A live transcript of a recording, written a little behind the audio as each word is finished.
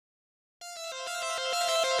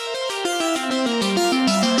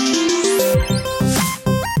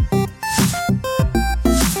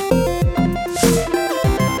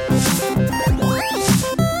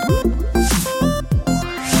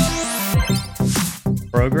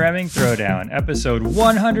Programming Throwdown, episode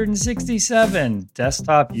 167,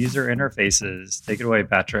 desktop user interfaces. Take it away,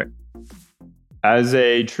 Patrick. As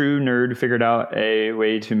a true nerd, figured out a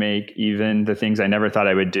way to make even the things I never thought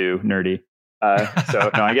I would do nerdy. No,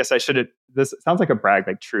 I guess I should have. This sounds like a brag,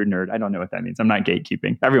 like true nerd. I don't know what that means. I'm not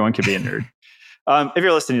gatekeeping. Everyone can be a nerd. If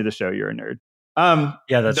you're listening to the show, you're a nerd.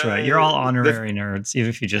 Yeah, that's right. You're all honorary nerds, even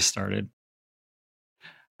if you just started.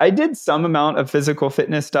 I did some amount of physical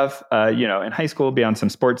fitness stuff, in high school, be on some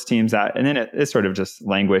sports teams, and then it sort of just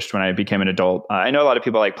languished when I became an adult. I know a lot of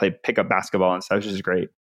people play pickup basketball and stuff, which is great.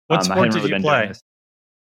 What sport did you play?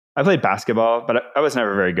 I played basketball, but I was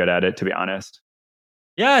never very good at it, to be honest.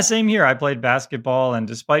 Yeah, same here. I played basketball, and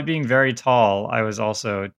despite being very tall, I was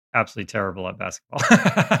also absolutely terrible at basketball.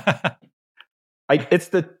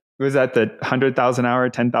 Was that the 100,000 hour,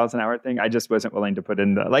 10,000 hour thing? I just wasn't willing to put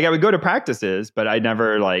in I would go to practices, but I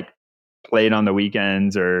never played on the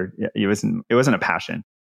weekends, or it wasn't a passion.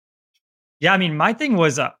 Yeah, I mean, my thing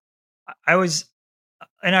was, and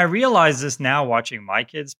I realize this now watching my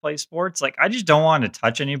kids play sports, I just don't want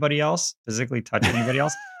to physically touch anybody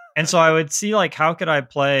else. And so I would see how could I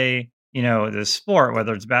play, this sport,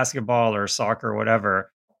 whether it's basketball or soccer or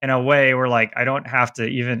whatever, in a way where I don't have to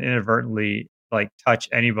even inadvertently touch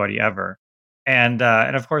anybody ever. And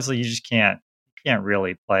of course, you just can't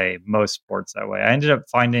really play most sports that way. I ended up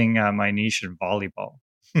finding my niche in volleyball,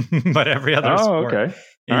 but every other sport, okay.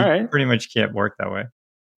 All right, pretty much can't work that way.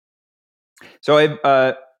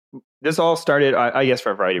 So this all started, I guess,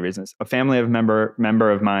 for a variety of reasons. A family member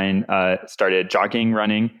of mine started jogging,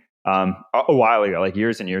 running a while ago,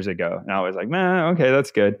 years and years ago, and I was like, man, okay,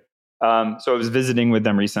 that's good. So I was visiting with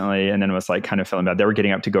them recently, and then was kind of feeling bad. They were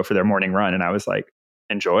getting up to go for their morning run, and I was like,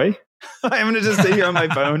 enjoy. I'm going to just sit here on my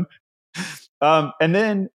phone. And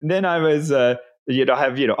then I was, you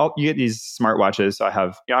get these smartwatches. So I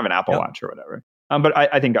have an Apple Watch or whatever. But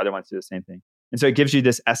I think other ones do the same thing. And so it gives you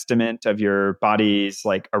this estimate of your body's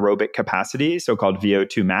aerobic capacity, so-called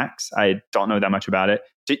VO2 max. I don't know that much about it.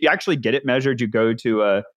 Do you actually get it measured? You go to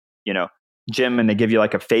a, gym, and they give you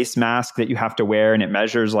a face mask that you have to wear, and it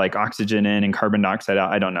measures oxygen in and carbon dioxide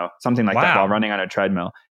out. I don't know, something like that, while running on a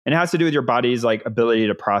treadmill. And it has to do with your body's ability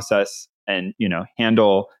to process and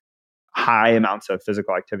handle high amounts of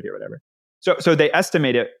physical activity or whatever. So they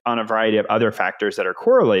estimate it on a variety of other factors that are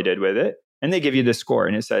correlated with it, and they give you the score,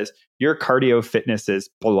 and it says your cardio fitness is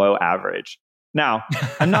below average. Now,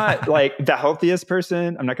 I'm not the healthiest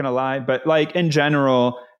person, I'm not going to lie, but in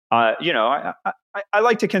general, I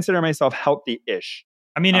like to consider myself healthy-ish.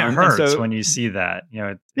 I mean, it hurts when you see that.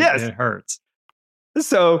 Yes. It hurts.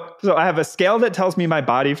 So I have a scale that tells me my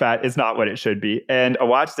body fat is not what it should be, and a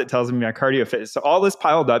watch that tells me my cardio fitness. So all this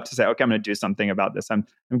piled up to say, okay, I'm going to do something about this. I'm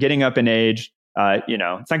getting up in age. It's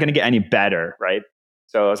not going to get any better, right?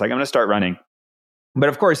 So I was like, I'm going to start running. But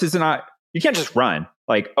of course, you can't just run.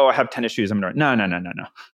 I have tennis shoes, I'm going to run.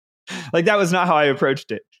 No. That was not how I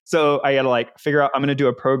approached it. So I got to figure out, I'm going to do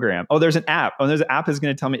a program. There's an app. There's an app that's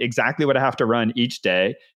going to tell me exactly what I have to run each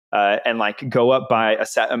day, and go up by a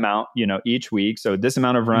set amount, each week. So this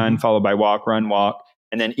amount of run followed by walk, run, walk.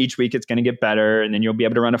 And then each week it's going to get better. And then you'll be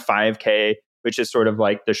able to run a 5K, which is sort of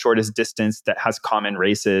the shortest distance that has common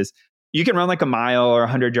races. You can run a mile or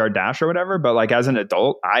 100-yard dash or whatever. But as an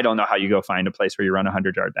adult, I don't know how you go find a place where you run a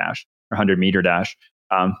 100-yard dash or 100-meter dash.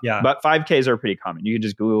 But 5Ks are pretty common. You can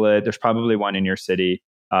just Google it. There's probably one in your city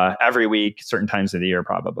every week, certain times of the year,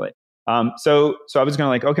 probably. So I was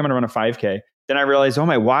going okay, I'm going to run a 5K. Then I realized,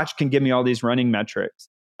 my watch can give me all these running metrics.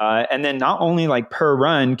 And then not only per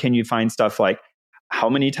run can you find stuff how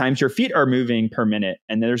many times your feet are moving per minute.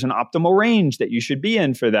 And there's an optimal range that you should be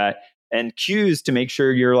in for that. And cues to make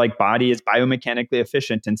sure your body is biomechanically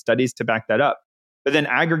efficient, and studies to back that up. But then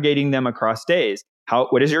aggregating them across days.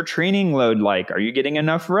 What is your training load like? Are you getting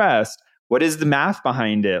enough rest? What is the math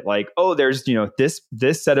behind it? There's,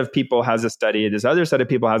 this set of people has a study. This other set of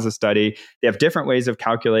people has a study. They have different ways of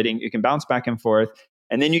calculating. You can bounce back and forth.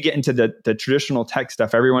 And then you get into the traditional tech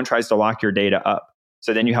stuff. Everyone tries to lock your data up.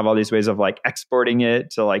 So then you have all these ways of exporting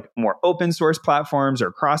it to more open source platforms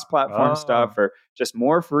or cross-platform stuff, or just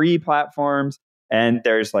more free platforms. And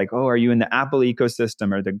there's are you in the Apple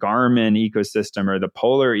ecosystem or the Garmin ecosystem or the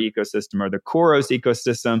Polar ecosystem or the Coros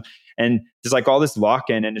ecosystem? And there's all this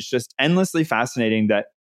lock-in, and it's just endlessly fascinating that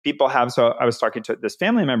people have. So I was talking to this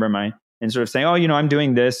family member of mine and sort of saying, I'm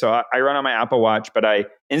doing this. So I run on my Apple Watch, but I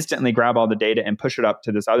instantly grab all the data and push it up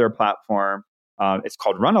to this other platform. It's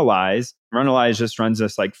called Runalyze. Runalyze just runs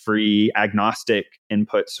this free agnostic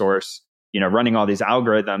input source, running all these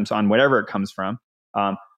algorithms on whatever it comes from.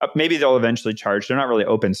 Maybe they'll eventually charge. They're not really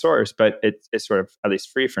open source, but it's sort of at least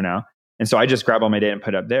free for now. And so I just grab all my data and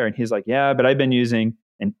put it up there. And he's like, yeah, but I've been using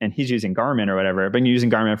and he's using Garmin or whatever. I've been using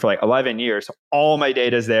Garmin for like 11 years. So all my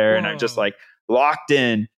data's there, and I'm just Whoa. like locked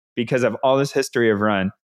in because of all this history of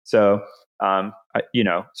run. So, so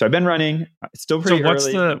I've been running. It's still So pretty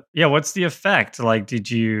early. what's the effect? Like, did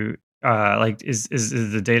you like is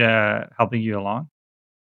the data helping you along?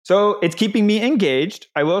 So it's keeping me engaged.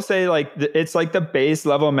 I will say, like, it's like the base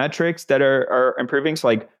level metrics that are improving. So,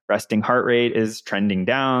 like, resting heart rate is trending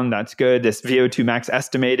down. That's good. This VO2 max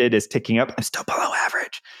estimated is ticking up. I'm still below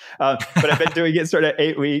average, but I've been doing it sort of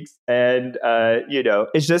 8 weeks, and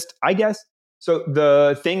it's just, I guess. So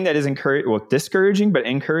the thing that is discouraging but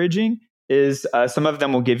encouraging is some of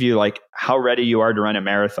them will give you like how ready you are to run a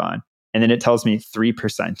marathon, and then it tells me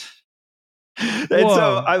 3%. And so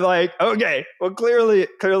Whoa. I'm like, okay, well, clearly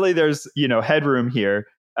there's, headroom here.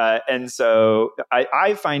 And so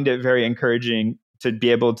I find it very encouraging to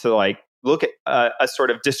be able to like look at a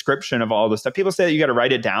sort of description of all the stuff. People say that you got to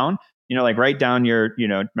write it down, like write down your,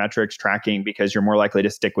 metrics tracking because you're more likely to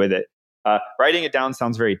stick with it. Writing it down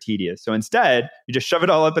sounds very tedious. So instead, you just shove it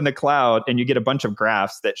all up in the cloud and you get a bunch of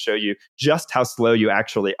graphs that show you just how slow you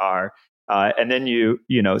actually are. And then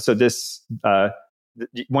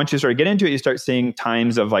once you sort of get into it, you start seeing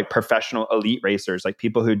times of like professional elite racers, like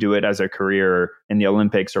people who do it as a career in the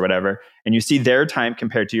Olympics or whatever. And you see their time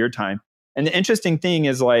compared to your time. And the interesting thing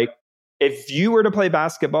is, like, if you were to play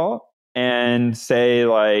basketball and say,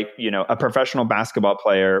 like, a professional basketball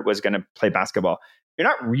player was going to play basketball, you're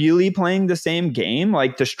not really playing the same game.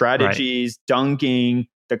 Like the strategies, dunking,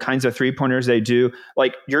 the kinds of 3-pointers they do,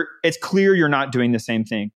 like it's clear you're not doing the same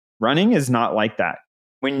thing. Running is not like that.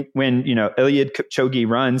 When Eliud Kipchoge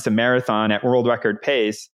runs a marathon at world record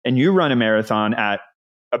pace and you run a marathon at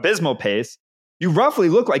abysmal pace, you roughly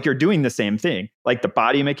look like you're doing the same thing. Like the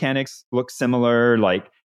body mechanics look similar. Like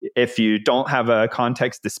if you don't have a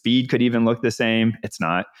context, the speed could even look the same. It's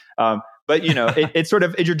not. But it's sort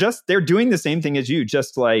of, they're doing the same thing as you,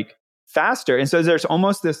 just like faster. And so there's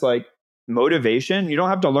almost this like motivation. You don't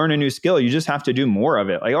have to learn a new skill. You just have to do more of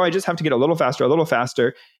it. Like, oh, I just have to get a little faster, a little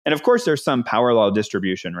faster. And of course, there's some power law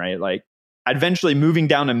distribution, right? Like eventually moving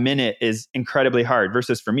down a minute is incredibly hard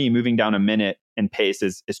versus for me, moving down a minute in pace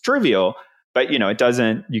is trivial, but it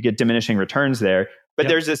doesn't, you get diminishing returns there. But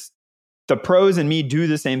there's the pros and me do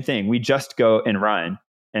the same thing. We just go and run.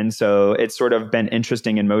 And so it's sort of been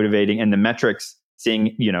interesting and motivating. And the metrics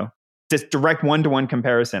seeing, this direct one-to-one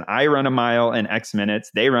comparison. I run a mile in X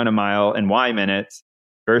minutes, they run a mile in Y minutes,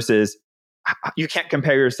 versus you can't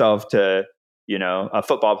compare yourself to, a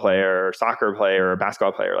football player or soccer player or a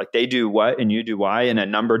basketball player. Like they do what and you do Y in a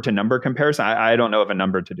number to number comparison. I don't know of a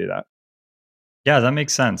number to do that. Yeah, that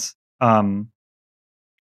makes sense.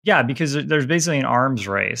 Yeah, because there's basically an arms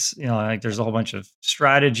race. Like there's a whole bunch of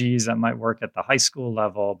strategies that might work at the high school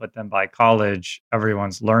level, but then by college,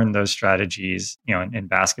 everyone's learned those strategies, in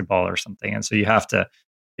basketball or something, and so you have to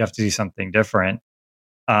do something different.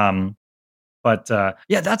 But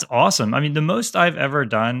yeah, that's awesome. I mean, the most I've ever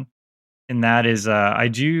done in that is I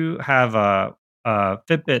do have a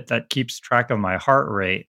Fitbit that keeps track of my heart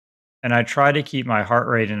rate, and I try to keep my heart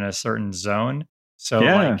rate in a certain zone. So,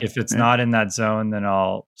 like, Yeah. if it's Yeah. not in that zone, then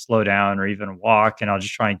I'll slow down or even walk, and I'll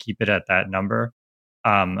just try and keep it at that number.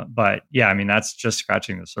 But yeah, I mean, that's just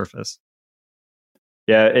scratching the surface.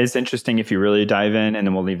 Yeah, it's interesting if you really dive in, and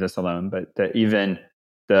then we'll leave this alone. But even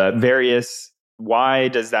the various, why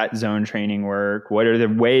does that zone training work? What are the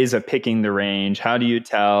ways of picking the range? How do you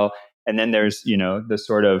tell? And then there's, the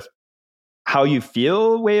sort of how you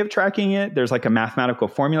feel way of tracking it. There's like a mathematical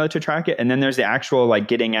formula to track it. And then there's the actual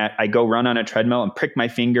like I go run on a treadmill and prick my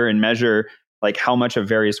finger and measure like how much of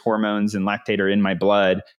various hormones and lactate are in my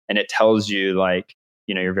blood. And it tells you like,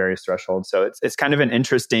 your various thresholds. So it's kind of an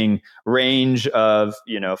interesting range of,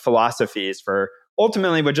 philosophies for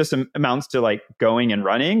ultimately what just amounts to like going and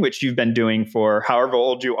running, which you've been doing for however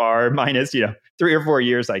old you are, minus, 3 or 4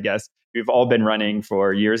 years, I guess. We've all been running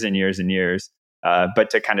for years and years and years. But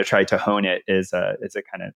to kind of try to hone it is a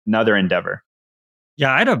kind of another endeavor.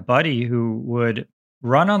 Yeah, I had a buddy who would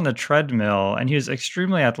run on the treadmill, and he was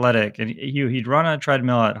extremely athletic, and he'd run on a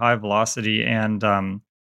treadmill at high velocity, and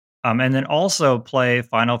then also play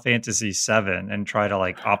Final Fantasy VII and try to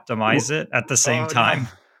like optimize it at the same Oh no. time,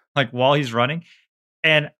 like while he's running.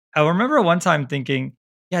 And I remember one time thinking,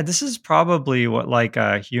 yeah, this is probably what like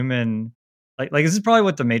a human like this is probably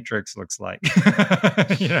what the Matrix looks like.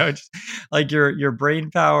 Just like your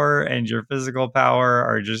brain power and your physical power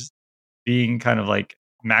are just being kind of like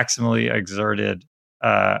maximally exerted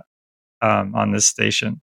uh on this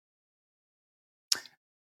station.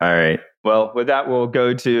 All right. Well, with that, we'll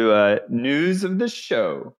go to news of the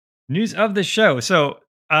show. News of the show. So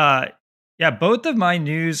Yeah, both of my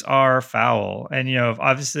news are foul, and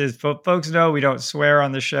obviously, as folks know, we don't swear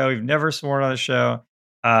on the show. We've never sworn on the show.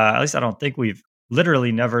 At least I don't think we've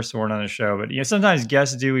literally never sworn on the show. But sometimes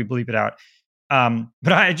guests do. We bleep it out.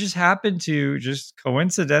 But I just happened to just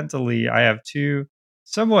coincidentally, I have two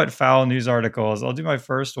somewhat foul news articles. I'll do my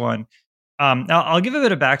first one. I'll give a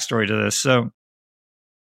bit of backstory to this. So,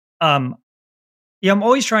 um, yeah, I'm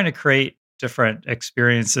always trying to create different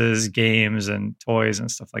experiences, games, and toys and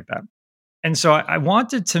stuff like that. And so I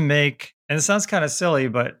wanted to make, and it sounds kind of silly,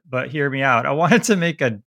 but hear me out. I wanted to make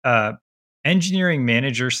a engineering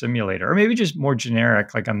manager simulator, or maybe just more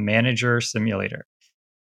generic, like a manager simulator.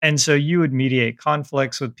 And so you would mediate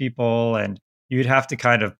conflicts with people, and you'd have to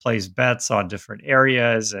kind of place bets on different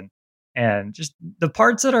areas, and just the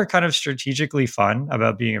parts that are kind of strategically fun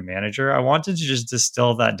about being a manager. I wanted to just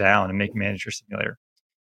distill that down and make a manager simulator.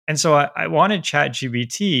 And so I wanted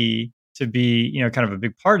ChatGPT to be, kind of a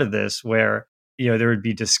big part of this, where there would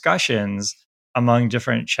be discussions among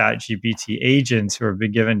different ChatGPT agents who are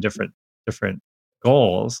being given different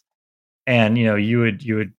goals, and you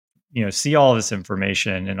would see all this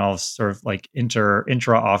information and all sort of like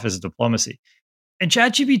intra office diplomacy. And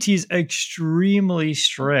ChatGPT is extremely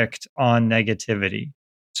strict on negativity.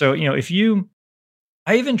 So if you,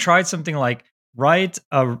 I even tried something like write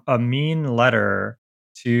a mean letter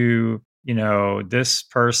to this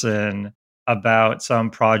person about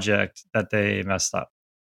some project that they messed up.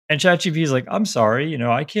 And ChatGPT is like, I'm sorry,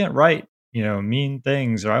 I can't write, mean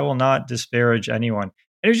things, or I will not disparage anyone. And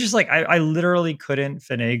it was just like, I literally couldn't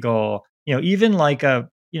finagle, even like a,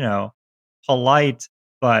 polite,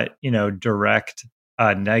 but, direct,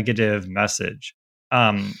 negative message.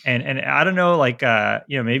 And I don't know, like,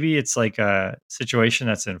 maybe it's like a situation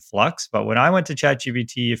that's in flux, but when I went to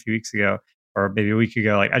ChatGPT a few weeks ago, or maybe a week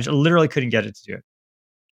ago, like, I just literally couldn't get it to do it.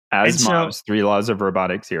 And so, Asimov's three laws of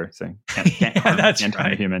robotics here. So can't yeah, that's can't harm a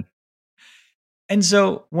right. human. And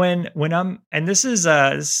so when I'm, and this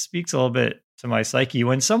speaks a little bit to my psyche.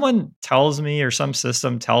 When someone tells me, or some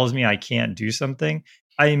system tells me I can't do something,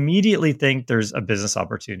 I immediately think there's a business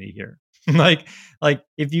opportunity here. like like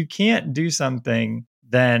if you can't do something,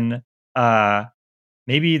 then uh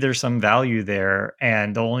maybe there's some value there,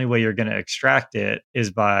 and the only way you're going to extract it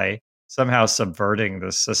is by somehow subverting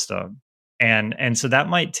the system. And so that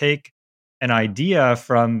might take an idea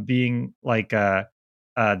from being like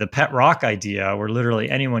the pet rock idea, where literally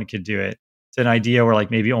anyone could do it, to an idea where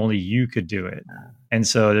like maybe only you could do it. And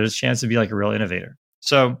so there's a chance to be like a real innovator.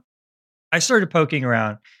 So I started poking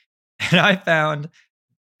around, and I found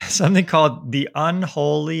something called the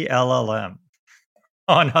unholy LLM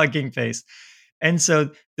on Hugging Face. And so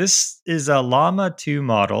this is a Llama 2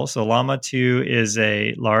 model. So Llama 2 is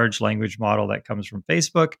a large language model that comes from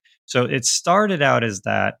Facebook. So it started out as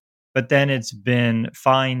that, but then it's been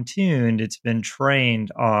fine tuned. It's been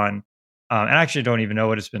trained on, and I actually don't even know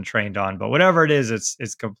what it's been trained on, but whatever it is,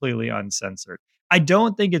 it's completely uncensored. I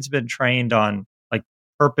don't think it's been trained on like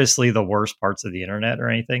purposely the worst parts of the internet or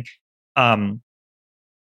anything. Um,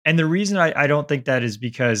 and the reason I don't think that is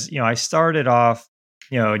because, I started off,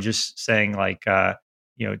 just saying like,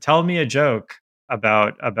 tell me a joke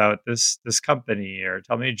about this company, or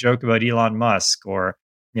tell me a joke about Elon Musk, or,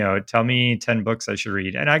 tell me 10 books I should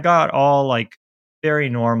read. And I got all like very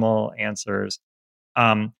normal answers.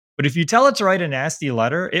 But if you tell it to write a nasty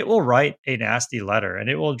letter, it will write a nasty letter, and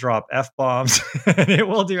it will drop F bombs and it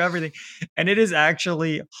will do everything. And it is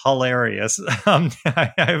actually hilarious. I've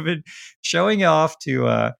been showing it off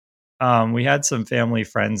to, we had some family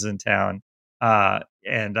friends in town,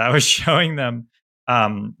 and I was showing them,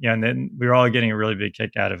 and then we were all getting a really big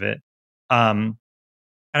kick out of it. Um,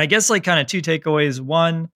 and I guess like kind of two takeaways.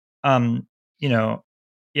 One, you know,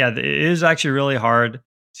 yeah, it is actually really hard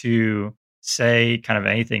to say kind of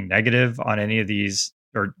anything negative on any of these,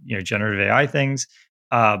 or generative AI things.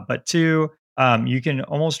 But two, you can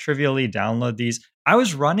almost trivially download these. I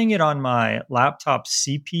was running it on my laptop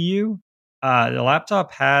CPU. The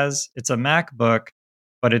laptop it's a MacBook,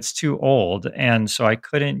 but it's too old, and so I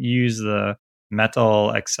couldn't use the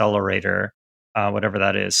Metal accelerator, whatever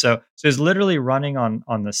that is. So it's literally running on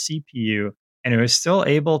the CPU, and it was still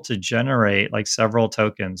able to generate like several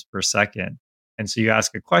tokens per second. And so you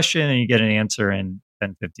ask a question and you get an answer in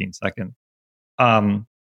 10, 15 seconds. Um,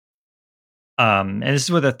 and this is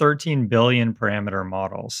with a 13 billion parameter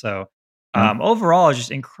model. So Yeah. overall, I was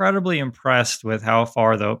just incredibly impressed with how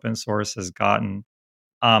far the open source has gotten.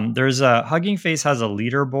 There's a Hugging Face has a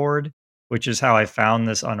leaderboard, which is how I found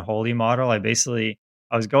this unholy model. I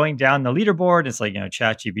was going down the leaderboard. It's like,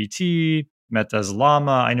 ChatGPT, Meta's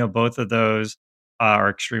Llama. I know both of those are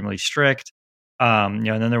extremely strict. And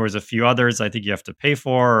then there was a few others I think you have to pay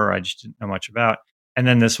for, or I just didn't know much about. And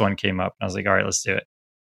then this one came up, and I was like, all right, let's do it.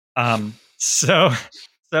 So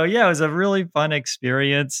so yeah, it was a really fun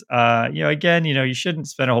experience. Again, you shouldn't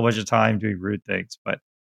spend a whole bunch of time doing rude things, but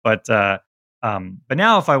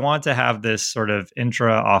now if I want to have this sort of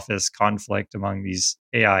intra-office conflict among these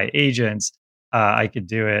AI agents, I could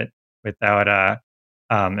do it without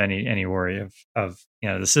any worry of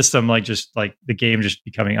the system just like the game just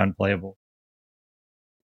becoming unplayable.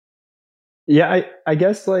 Yeah, I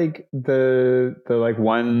guess like the like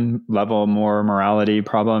one level more morality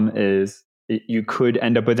problem is you could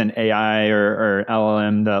end up with an AI or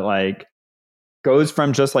LLM that like goes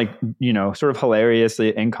from just like, sort of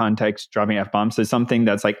hilariously in context dropping F-bombs to something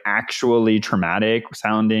that's like actually traumatic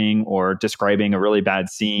sounding or describing a really bad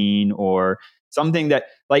scene or something that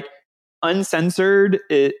like uncensored.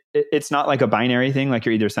 It's not like a binary thing, like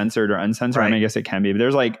you're either censored or uncensored. Right. I mean, I guess it can be, but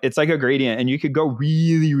there's like, it's like a gradient and you could go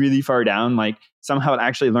really, really far down. Like somehow it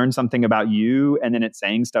actually learns something about you and then it's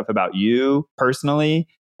saying stuff about you personally.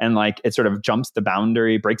 And like, it sort of jumps the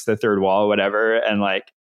boundary, breaks the third wall, whatever. And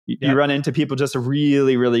like, you run into people just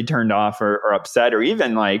really, really turned off or upset, or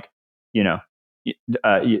even like,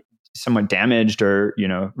 somewhat damaged or,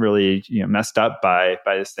 really, messed up by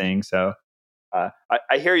this thing. So I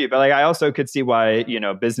hear you, but like, I also could see why,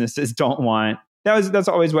 businesses don't want, that's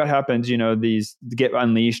always what happens, these get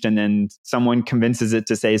unleashed and then someone convinces it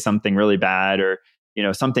to say something really bad or,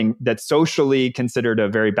 something that's socially considered a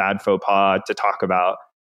very bad faux pas to talk about.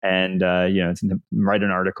 And, write an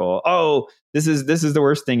article. Oh, this is the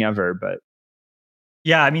worst thing ever. But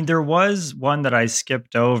yeah, I mean, there was one that I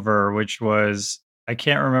skipped over, which was, I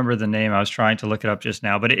can't remember the name. I was trying to look it up just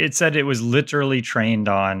now, but it said it was literally trained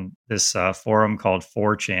on this forum called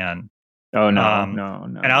 4chan. Oh, no.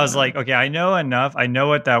 And I was like, okay, I know enough. I know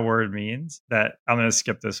what that word means that I'm going to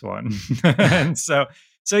skip this one. And so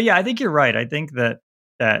yeah, I think you're right. I think that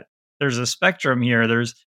there's a spectrum here.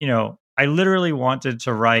 There's, I literally wanted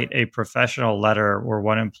to write a professional letter where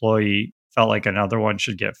one employee felt like another one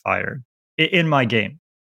should get fired in my game.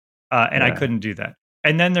 And I couldn't do that.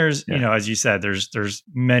 And then there's, as you said, there's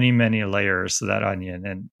many, many layers to that onion.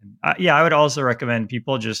 And I would also recommend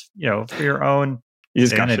people just, for your own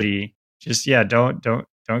sanity, just don't go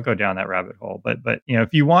down that rabbit hole. But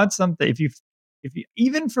if you want something, if you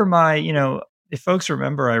even for my, if folks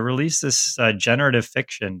remember, I released this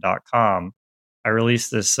generativefiction.com. I released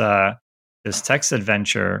this this text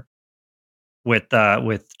adventure with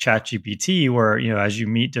ChatGPT, where as you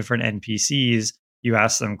meet different NPCs, you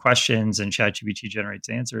ask them questions and ChatGPT generates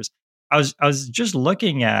answers. I was just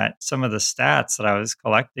looking at some of the stats that I was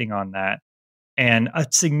collecting on that, and a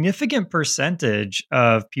significant percentage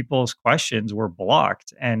of people's questions were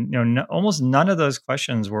blocked, and almost none of those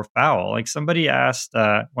questions were foul. Like somebody asked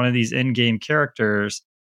one of these in-game characters,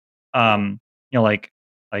 have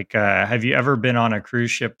you ever been on a cruise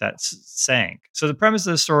ship that sank? So the premise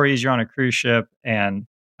of the story is you're on a cruise ship, and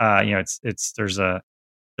it's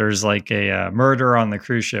there's like a murder on the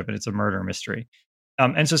cruise ship, and it's a murder mystery.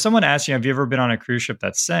 And so someone asked you, have you ever been on a cruise ship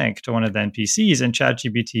that sank, to one of the NPCs, and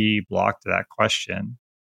ChatGPT blocked that question.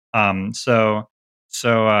 So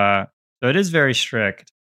it is very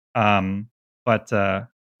strict. But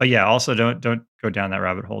yeah, also don't go down that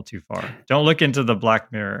rabbit hole too far. Don't look into the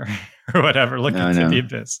Black Mirror or whatever. Look into the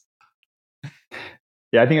abyss.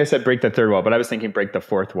 Yeah, I think I said break the third wall, but I was thinking break the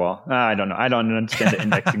fourth wall. I don't know. I don't understand the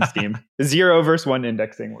indexing scheme. 0 versus 1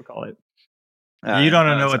 indexing, we'll call it. You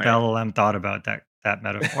don't know what the LLM thought about that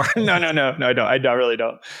metaphor. No, I don't. I really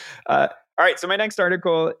don't. All right. So my next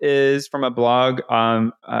article is from a blog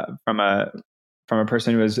from a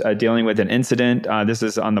person who was dealing with an incident. This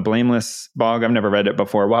is on the Blameless blog. I've never read it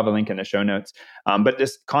before. We'll have a link in the show notes. But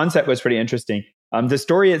this concept was pretty interesting. The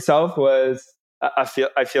story itself was, I feel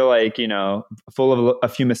like, full of a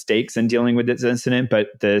few mistakes in dealing with this incident, but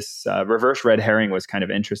this reverse red herring was kind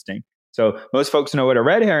of interesting. So most folks know what a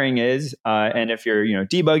red herring is. And if you're,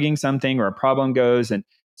 debugging something or a problem goes and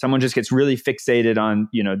someone just gets really fixated on,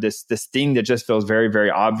 this thing that just feels very,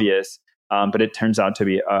 very obvious, but it turns out to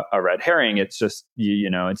be a red herring, it's just,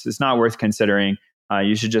 it's not worth considering.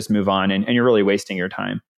 You should just move on, and you're really wasting your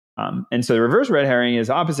time. And so the reverse red herring is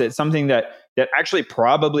opposite, something that actually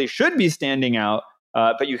probably should be standing out,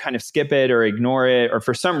 but you kind of skip it or ignore it, or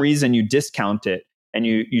for some reason you discount it and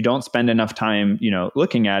you don't spend enough time,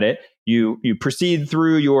 looking at it. You proceed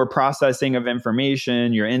through your processing of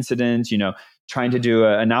information, your incidents, trying to do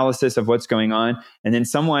an analysis of what's going on. And then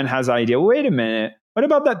someone has the idea, wait a minute, what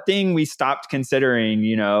about that thing we stopped considering,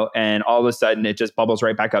 and all of a sudden it just bubbles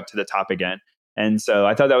right back up to the top again. And so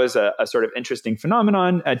I thought that was a sort of interesting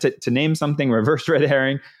phenomenon to name something reverse red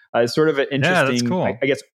herring. Sort of an Yeah, that's interesting, cool. I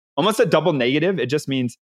guess, almost a double negative. It just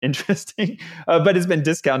means interesting, but it's been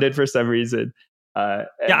discounted for some reason. Yeah,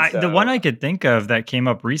 And the one so, I could think of that came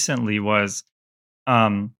up recently was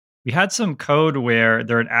um, we had some code where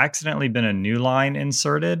there had accidentally been a new line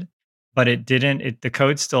inserted, but it didn't. The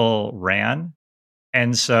code still ran,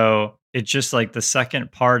 and so it just like the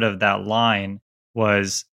second part of that line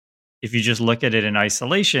was, if you just look at it in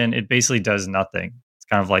isolation, it basically does nothing. It's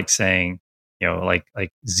kind of like saying,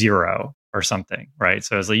 like zero or something, right?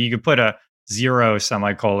 So it's like you could put a zero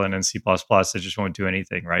semicolon in C++, it just won't do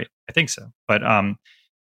anything, right? I think so. But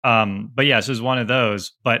yeah, so it was one of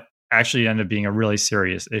those, but actually ended up being a really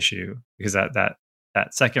serious issue because that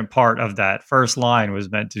second part of that first line was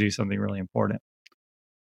meant to do something really important.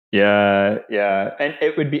 yeah, yeah, and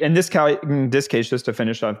it would be in this case, just to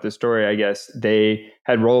finish off the story, I guess they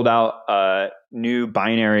had rolled out a new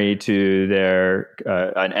binary to their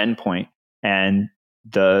an endpoint, and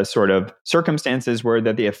the sort of circumstances were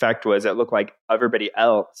that the effect was it looked like everybody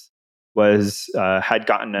else was had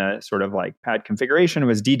gotten a sort of like bad configuration,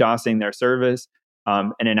 was DDoSing their service,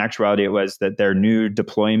 and in actuality, it was that their new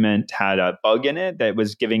deployment had a bug in it that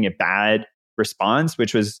was giving a bad response,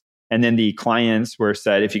 which was and then the clients were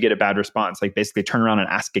said, if you get a bad response, like basically turn around and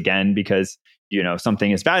ask again because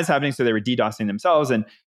something as bad is happening. So they were DDoSing themselves. And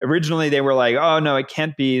originally they were like, oh no, it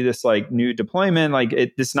can't be this like new deployment. Like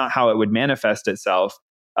this is not how it would manifest itself.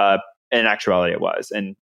 In actuality, it was,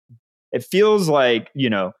 and it feels like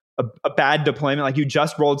a bad deployment. Like you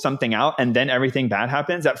just rolled something out and then everything bad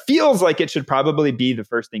happens. That feels like it should probably be the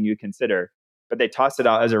first thing you consider. But they tossed it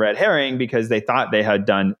out as a red herring because they thought they had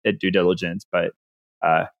done it due diligence, but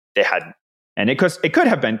they hadn't. And it could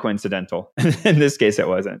have been coincidental. In this case, it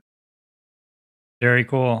wasn't. Very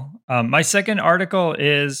cool. My second article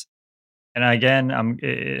is, and again,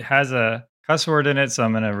 it has a cuss word in it, so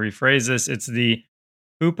I'm going to rephrase this. It's the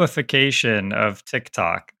hoopification of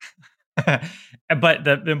TikTok. But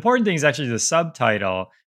the important thing is actually the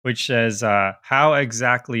subtitle, which says "How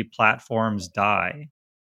Exactly Platforms Die."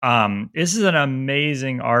 This is an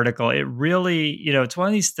amazing article. It really, it's one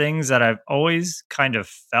of these things that I've always kind of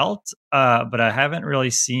felt, but I haven't really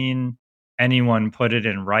seen anyone put it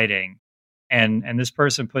in writing. And this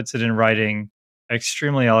person puts it in writing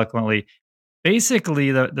extremely eloquently.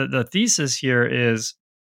 Basically, the thesis here is,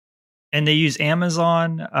 and they use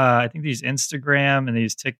Amazon, I think they use Instagram and they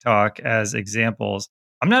use TikTok as examples.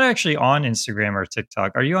 I'm not actually on Instagram or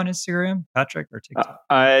TikTok. Are you on Instagram, Patrick, or TikTok?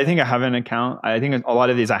 I think I have an account. I think a lot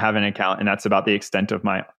of these I have an account, and that's about the extent of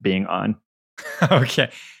my being on.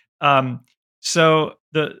 Okay. So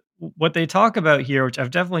what they talk about here, which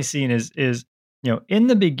I've definitely seen, is in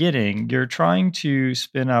the beginning, you're trying to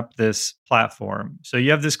spin up this platform. So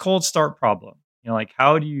you have this cold start problem. Like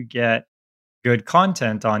how do you get good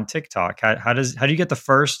content on TikTok? How do you get the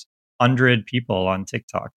first 100 people on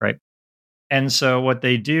TikTok, right? And so what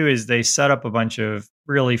they do is they set up a bunch of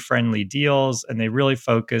really friendly deals and they really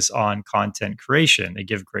focus on content creation. They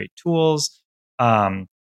give great tools. Um,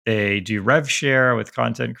 they do rev share with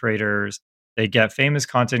content creators. They get famous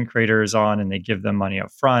content creators on and they give them money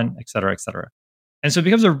up front, et cetera, et cetera. And so it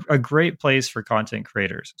becomes a great place for content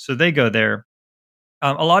creators. So they go there.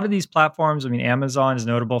 A lot of these platforms, I mean, Amazon is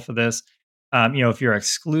notable for this. If you're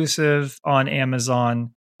exclusive on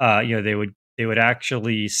Amazon, they would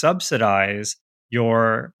actually subsidize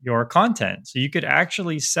your content. So you could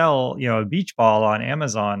actually sell, a beach ball on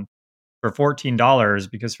Amazon for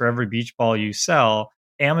 $14 because for every beach ball you sell,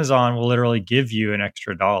 Amazon will literally give you an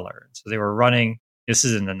extra dollar. So they were running. This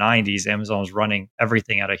is in the 90s. Amazon was running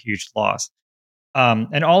everything at a huge loss,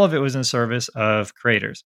 and all of it was in service of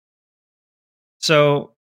creators.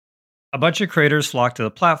 So a bunch of creators flock to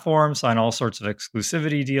the platform, sign all sorts of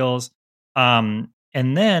exclusivity deals. And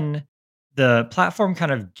then the platform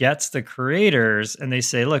kind of gets the creators and they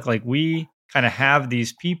say, look, like we kind of have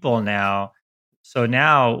these people now. So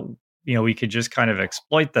now, we could just kind of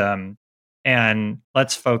exploit them and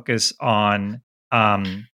let's focus on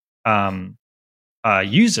um, um,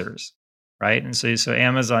 users. Right. And so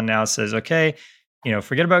Amazon now says, okay,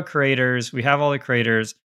 forget about creators. We have all the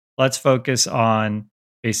creators. Let's focus on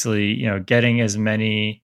basically, getting as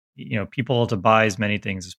many, people to buy as many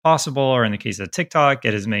things as possible, or in the case of TikTok,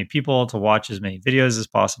 get as many people to watch as many videos as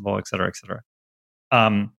possible, et cetera, et cetera.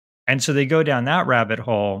 And so they go down that rabbit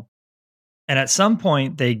hole. And at some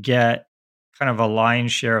point, they get kind of a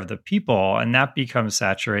lion's share of the people, and that becomes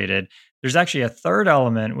saturated. There's actually a third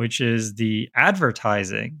element, which is the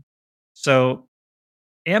advertising. So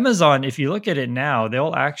Amazon, if you look at it now,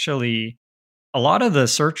 they'll actually a lot of the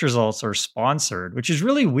search results are sponsored, which is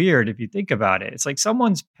really weird if you think about it. It's like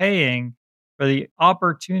someone's paying for the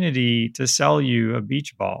opportunity to sell you a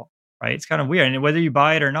beach ball, right? It's kind of weird. And whether you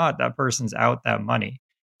buy it or not, that person's out that money.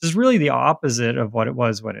 This is really the opposite of what it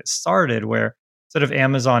was when it started, where instead of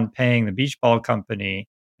Amazon paying the beach ball company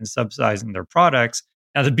and subsidizing their products,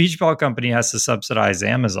 now the beach ball company has to subsidize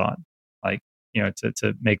Amazon, like,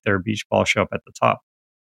 to make their beach ball show up at the top.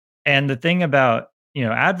 And the thing about,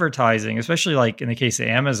 advertising, especially like in the case of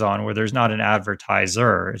Amazon, where there's not an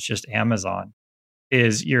advertiser, it's just Amazon,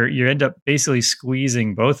 is you end up basically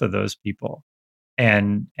squeezing both of those people.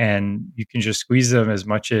 And you can just squeeze them as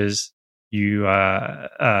much as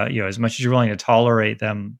as much as you're willing to tolerate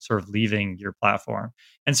them sort of leaving your platform.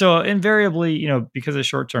 And so invariably, because of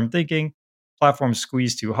short-term thinking, platforms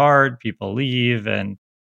squeeze too hard, people leave, and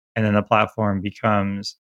then the platform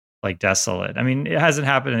becomes like desolate. I mean, it hasn't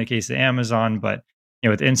happened in the case of Amazon, but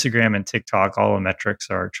with Instagram and TikTok, all the metrics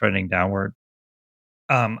are trending downward.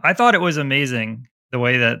 I thought it was amazing the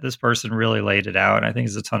way that this person really laid it out. And I think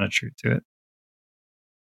there's a ton of truth to it.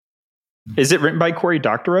 Is it written by Cory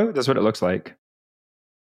Doctorow? That's what it looks like.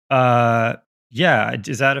 Yeah.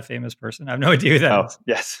 Is that a famous person? I have no idea who that is.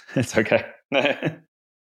 Yes. It's okay.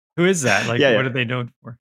 Who is that? Like, what are they known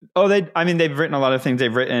for? Oh, they've written a lot of things.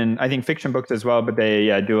 They've written, I think, fiction books as well, but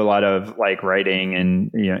they do a lot of like writing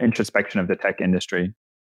and introspection of the tech industry.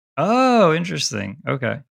 Oh, interesting.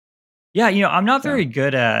 Okay. Yeah, I'm not very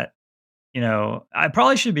good at, I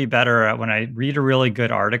probably should be better at when I read a really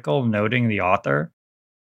good article noting the author.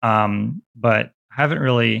 But haven't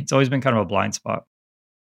really, it's always been kind of a blind spot.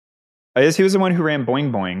 I guess he was the one who ran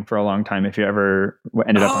Boing Boing for a long time, if you ever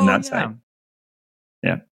ended up on that site.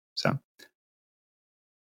 Yeah. So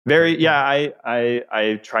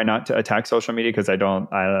I try not to attack social media because I don't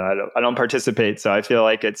participate. So I feel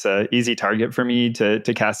like it's an easy target for me to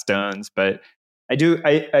cast stones. But I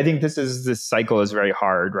think this cycle is very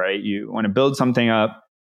hard, right? You want to build something up.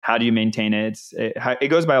 How do you maintain it? It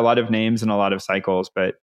goes by a lot of names and a lot of cycles,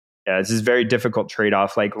 but yeah, it's this very difficult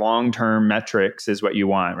trade-off. Like long-term metrics is what you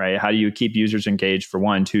want, right? How do you keep users engaged for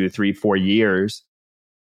 1, 2, 3, 4 years?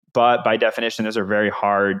 But by definition, those are very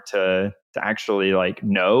hard to actually like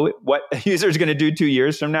know what a user is going to do 2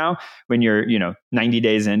 years from now when you're 90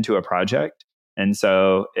 days into a project. And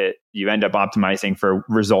so you end up optimizing for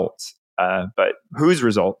results. But whose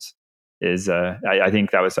results is I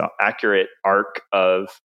think that was an accurate arc of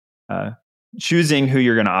choosing who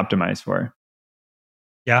you're going to optimize for.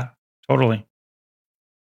 Yeah, totally.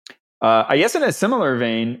 I guess in a similar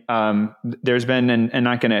vein, there's been, and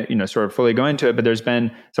not going to sort of fully go into it, but there's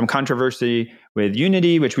been some controversy with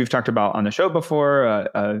Unity, which we've talked about on the show before,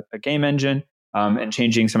 a game engine, and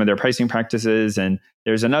changing some of their pricing practices. And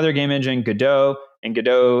there's another game engine, Godot, and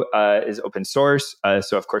Godot is open source.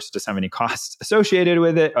 So of course, it doesn't have any costs associated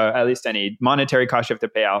with it, at least any monetary cost you have to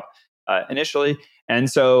pay out initially. And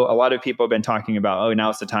so a lot of people have been talking about,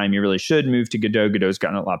 now's the time you really should move to Godot. Godot's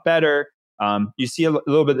gotten a lot better. You see a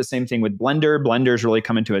little bit the same thing with Blender. Blender's really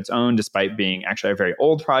come into its own despite being actually a very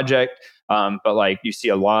old project. But like you see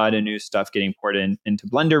a lot of new stuff getting poured into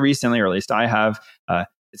Blender recently, or at least I have.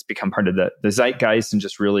 It's become part of the zeitgeist and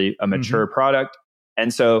just really a mature product.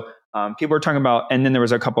 And so people were talking about, and then there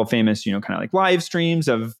was a couple of famous, kind of like live streams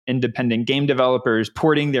of independent game developers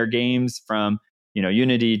porting their games from,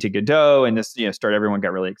 Unity to Godot, and this, everyone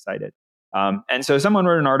got really excited. And so someone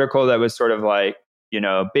wrote an article that was sort of like,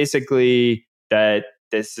 basically that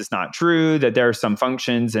this is not true, that there are some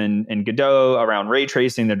functions in Godot around ray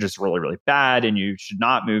tracing that are just really, really bad, and you should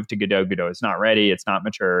not move to Godot. Godot is not ready. It's not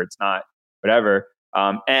mature. It's not whatever.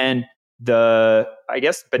 And the, I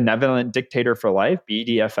guess, Benevolent Dictator for Life,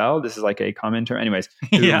 BDFL, this is like a common term. Anyways,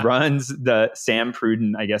 who runs the Sam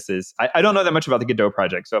Pruden, I guess is, I don't know that much about the Godot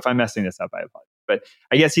project. So if I'm messing this up, I apologize. But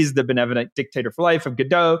I guess he's the Benevolent Dictator for Life of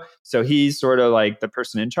Godot. So he's sort of like the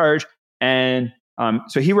person in charge. And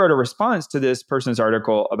so he wrote a response to this person's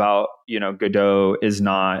article about, Godot is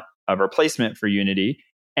not a replacement for Unity.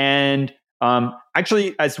 And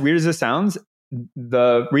actually, as weird as this sounds,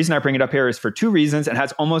 the reason I bring it up here is for two reasons, and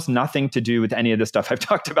has almost nothing to do with any of the stuff I've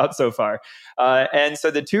talked about so far. And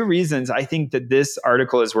so the two reasons I think that this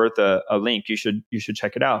article is worth a link, you should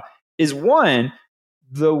check it out, is one,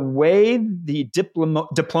 the way the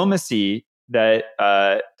diplomacy that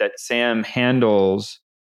Sam handles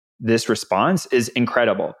this response is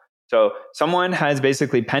incredible. So someone has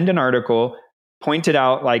basically penned an article, pointed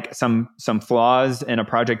out like some flaws in a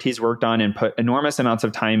project he's worked on and put enormous amounts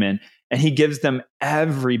of time in, and he gives them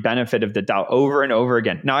every benefit of the doubt over and over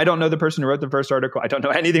again. Now, I don't know the person who wrote the first article. I don't know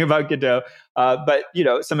anything about Godot, but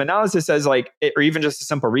some analysis says like, or even just a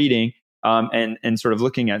simple reading, and sort of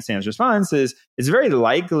looking at Sam's response is it's very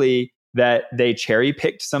likely that they cherry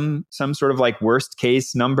picked some sort of like worst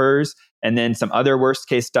case numbers and then some other worst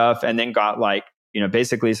case stuff, and then got like,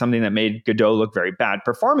 basically something that made Godot look very bad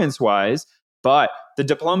performance wise. But the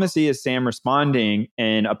diplomacy is Sam responding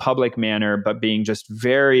in a public manner, but being just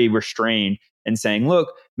very restrained and saying,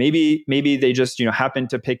 look, maybe they just, happen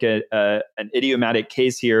to pick an idiomatic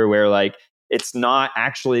case here where like it's not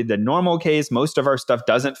actually the normal case. Most of our stuff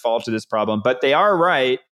doesn't fall to this problem, but they are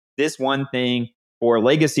right. This one thing, for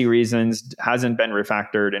legacy reasons, hasn't been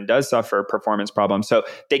refactored and does suffer performance problems. So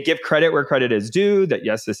they give credit where credit is due, that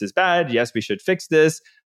yes, this is bad. Yes, we should fix this.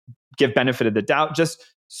 Give benefit of the doubt. Just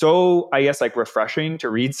so, I guess, like refreshing to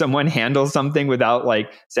read someone handle something without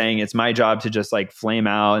like saying it's my job to just like flame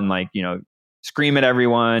out and like, scream at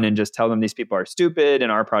everyone and just tell them these people are stupid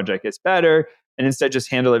and our project is better. And instead just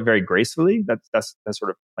handle it very gracefully. That's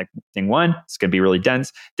sort of like thing one. It's going to be really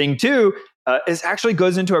dense. Thing two is actually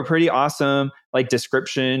goes into a pretty awesome like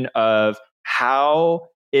description of how,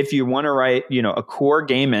 if you want to write, a core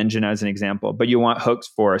game engine as an example, but you want hooks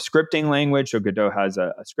for a scripting language. So Godot has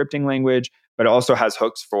a scripting language, but it also has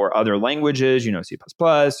hooks for other languages, C++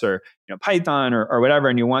 or Python or whatever.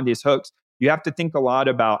 And you want these hooks. You have to think a lot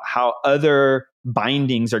about how other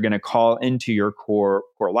bindings are going to call into your core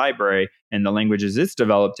library and the languages it's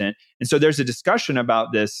developed in. And so there's a discussion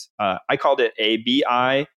about this. I called it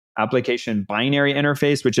ABI, application binary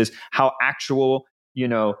interface, which is how actual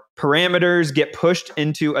parameters get pushed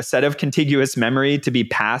into a set of contiguous memory to be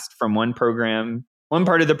passed from one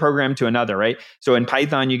part of the program to another, right? So in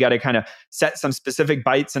Python, you got to kind of set some specific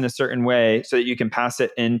bytes in a certain way so that you can pass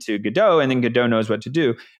it into Godot, and then Godot knows what to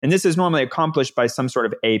do. And this is normally accomplished by some sort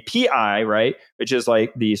of API, right? Which is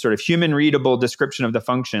like the sort of human readable description of the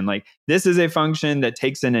function. Like this is a function that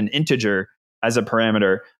takes in an integer as a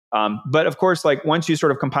parameter. But of course, like once you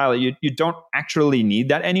sort of compile it, you don't actually need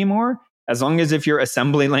that anymore. As long as if your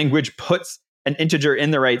assembly language puts an integer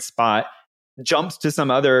in the right spot, jumps to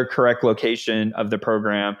some other correct location of the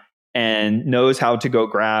program, and knows how to go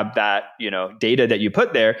grab that data that you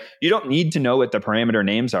put there, you don't need to know what the parameter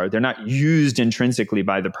names are. They're not used intrinsically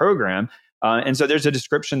by the program. And so there's a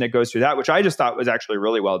description that goes through that, which I just thought was actually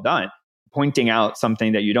really well done, pointing out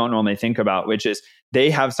something that you don't normally think about, which is they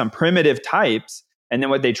have some primitive types. And then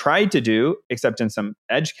what they tried to do, except in some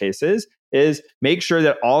edge cases, is make sure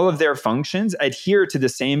that all of their functions adhere to the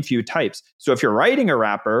same few types. So if you're writing a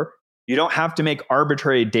wrapper, you don't have to make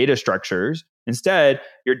arbitrary data structures. Instead,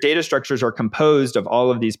 your data structures are composed of all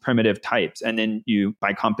of these primitive types. And then you,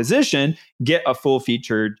 by composition, get a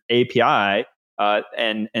full-featured API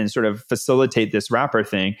and sort of facilitate this wrapper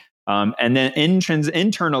thing. And then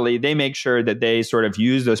internally, they make sure that they sort of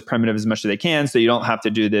use those primitives as much as they can, so you don't have to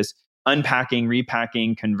do this unpacking,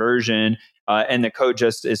 repacking, conversion, and the code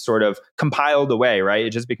just is sort of compiled away, right? It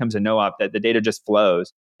just becomes a no-op that the data just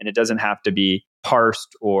flows, and it doesn't have to be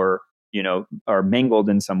parsed or mangled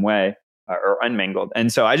in some way or unmangled.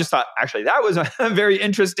 And so I just thought actually that was a very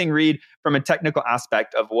interesting read from a technical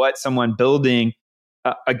aspect of what someone building,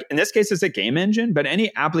 in this case it's a game engine, but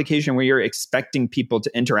any application where you're expecting people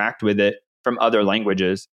to interact with it from other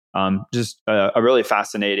languages. Just a really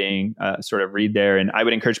fascinating sort of read there. And I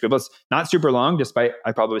would encourage people, it's not super long, despite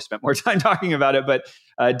I probably spent more time talking about it, but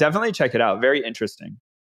definitely check it out. Very interesting.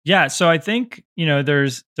 Yeah, so I think,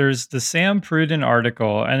 there's the Sam Pruden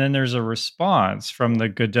article, and then there's a response from the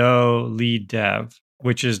Godot lead dev,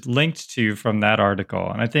 which is linked to from that article.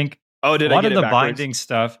 And I think a lot of the binding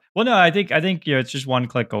stuff. Well, no, I think it's just one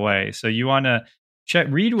click away. So you want to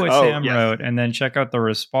read what Sam wrote, and then check out the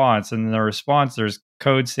response. And in the response, there's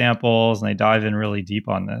code samples, and they dive in really deep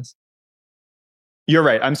on this. You're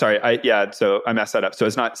right. I'm sorry. So I messed that up. So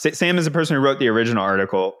it's not Sam is the person who wrote the original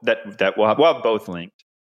article that we'll have both linked.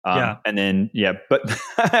 And then, but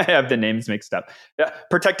I have the names mixed up. Yeah,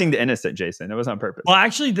 protecting the innocent, Jason. It was on purpose. Well,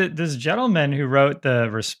 actually, this gentleman who wrote the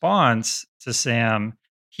response to Sam,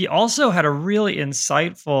 he also had a really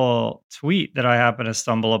insightful tweet that I happened to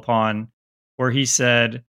stumble upon where he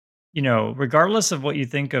said, regardless of what you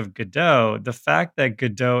think of Godot, the fact that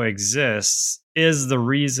Godot exists is the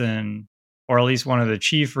reason, or at least one of the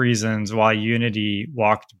chief reasons, why Unity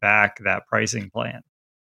walked back that pricing plan.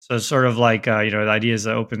 So it's sort of like, the idea is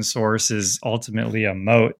that open source is ultimately a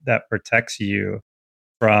moat that protects you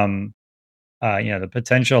from, the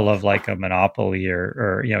potential of like a monopoly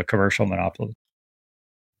or commercial monopoly.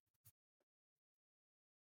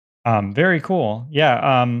 Very cool.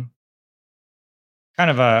 Yeah. Kind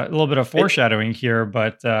of a little bit of foreshadowing here,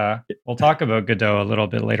 but we'll talk about Godot a little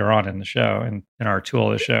bit later on in the show and in our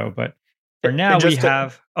tool of the show. But For now, And we just to,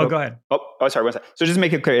 have. Oh, go ahead. sorry. One second. So just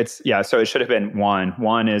make it clear. So it should have been Juan.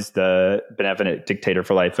 Juan is the benevolent dictator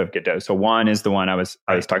for life of Godot. So Juan is the one I was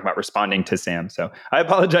talking about responding to Sam. So I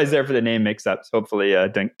apologize there for the name mix-ups. Hopefully,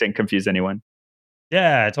 didn't confuse anyone.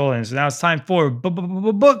 Yeah, totally. So now it's time for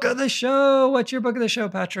book of the show. What's your book of the show,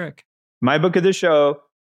 Patrick? My book of the show,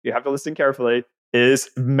 you have to listen carefully, is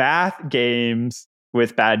Math Games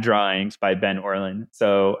with Bad Drawings by Ben Orlin.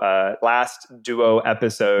 So last duo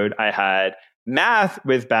episode, I had Math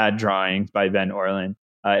with Bad Drawings by Ben Orlin.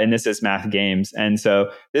 And this is Math Games. And so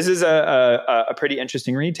this is a pretty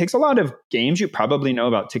interesting read. It takes a lot of games you probably know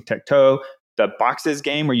about tic-tac-toe, the boxes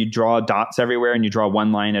game where you draw dots everywhere and you draw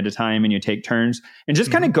one line at a time and you take turns, and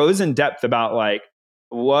just kind of goes in depth about like,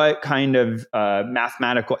 what kind of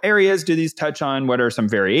mathematical areas do these touch on? What are some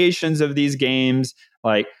variations of these games?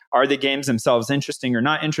 Like, are the games themselves interesting or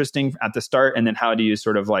not interesting at the start? And then how do you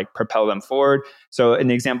sort of like propel them forward? So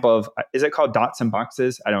an example of, is it called dots and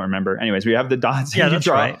boxes? I don't remember. Anyways, we have the dots. Yeah, that's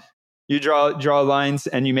right. You draw lines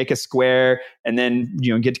and you make a square, and then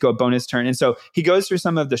get to go a bonus turn. And so he goes through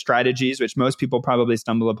some of the strategies, which most people probably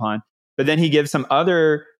stumble upon. But then he gives some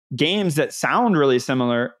other games that sound really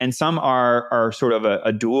similar, and some are sort of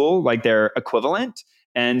a dual, like they're equivalent.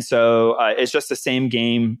 And so it's just the same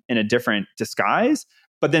game in a different disguise.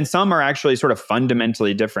 But then some are actually sort of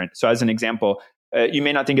fundamentally different. So as an example, you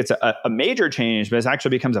may not think it's a major change, but it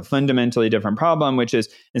actually becomes a fundamentally different problem, which is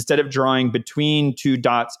instead of drawing between two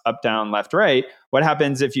dots, up, down, left, right, what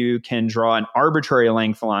happens if you can draw an arbitrary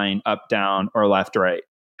length line up, down, or left, right?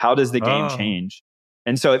 How does the game change?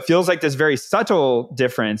 And so it feels like this very subtle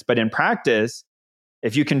difference, but in practice,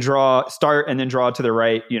 if you can start and then draw to the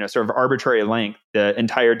right, sort of arbitrary length, the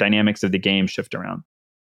entire dynamics of the game shift around.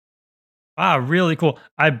 Wow, really cool.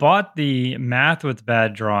 I bought the Math with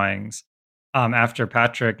Bad Drawings after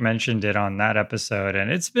Patrick mentioned it on that episode, and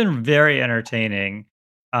it's been very entertaining.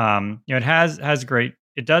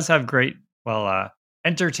 It does have great,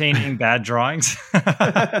 entertaining bad drawings.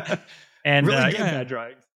 And really good bad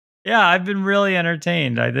drawings. Yeah, I've been really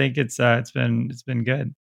entertained. I think it's been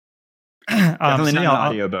good. Definitely not an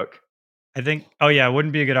audiobook. I think. Oh yeah, it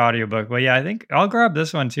wouldn't be a good audiobook. But yeah, I think I'll grab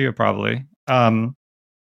this one too. Probably.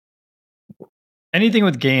 Anything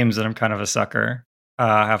with games, that I'm kind of a sucker.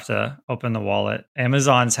 I have to open the wallet.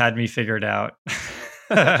 Amazon's had me figured out.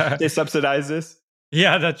 They subsidize this.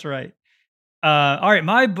 Yeah, that's right. All right,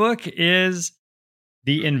 my book is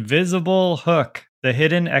The Invisible Hook: The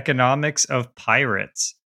Hidden Economics of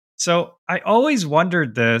Pirates. So I always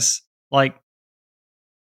wondered this, like,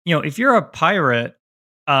 if you're a pirate,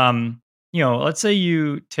 let's say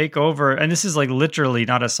you take over, and this is like literally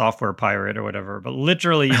not a software pirate or whatever, but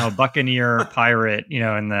literally, buccaneer pirate,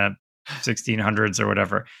 in the 1600s or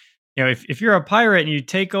whatever. If you're a pirate and you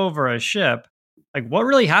take over a ship, like what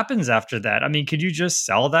really happens after that? I mean, could you just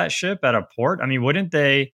sell that ship at a port? I mean, wouldn't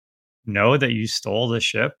they know that you stole the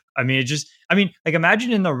ship? I mean, like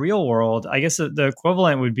imagine in the real world, I guess the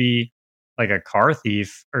equivalent would be like a car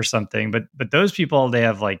thief or something. But those people, they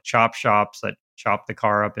have like chop shops that chop the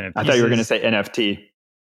car up into pieces. I thought you were going to say NFT.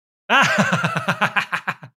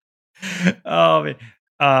 Oh,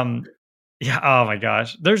 yeah. Oh my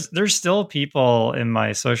gosh. There's still people in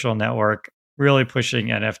my social network really pushing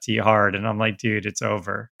NFT hard, and I'm like, dude, it's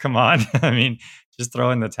over. Come on. I mean, just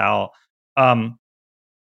throw in the towel.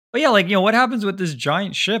 But yeah, like, what happens with this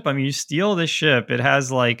giant ship? I mean, you steal this ship. It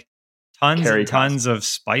has like tons and tons of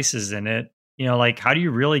spices in it. Like, how do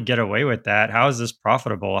you really get away with that? How is this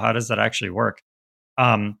profitable? How does that actually work?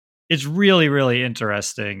 It's really, really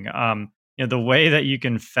interesting. The way that you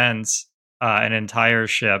can fence an entire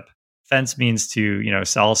ship. Fence means to,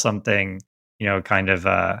 sell something, kind of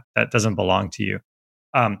that doesn't belong to you.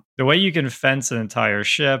 The way you can fence an entire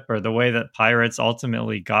ship, or the way that pirates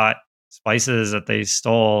ultimately got spices that they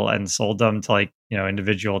stole and sold them to like,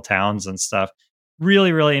 individual towns and stuff.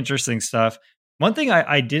 Really, really interesting stuff. One thing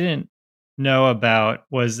I didn't know about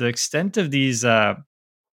was the extent of these,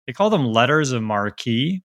 they call them letters of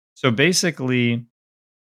marque. So basically,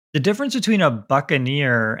 the difference between a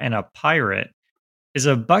buccaneer and a pirate is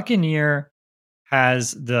a buccaneer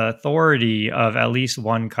has the authority of at least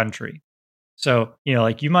one country. So,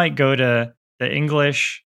 like you might go to the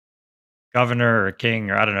English governor or king,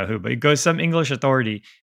 or I don't know who, but it goes some English authority,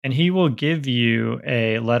 and he will give you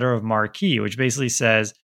a letter of marque, which basically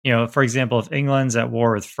says, for example, if England's at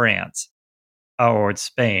war with France or with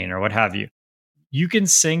Spain or what have you, you can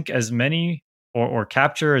sink as many or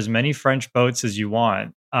capture as many French boats as you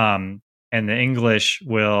want. And the English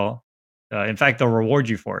will, in fact, they'll reward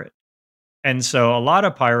you for it. And so a lot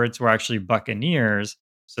of pirates were actually buccaneers.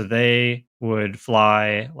 So they would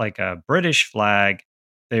fly like a British flag,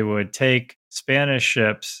 they would take Spanish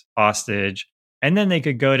ships hostage, and then they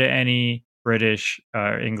could go to any British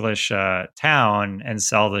English town and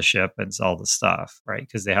sell the ship and sell the stuff, right?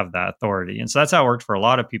 Because they have that authority. And so that's how it worked for a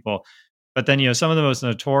lot of people. But then, some of the most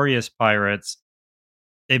notorious pirates,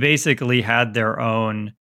 they basically had their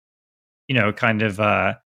own, kind of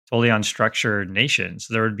totally unstructured nations.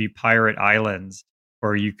 There would be pirate islands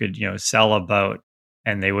where you could, sell a boat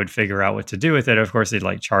and they would figure out what to do with it. Of course, they'd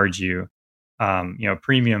like charge you,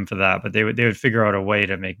 premium for that, but they would figure out a way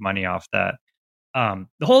to make money off that.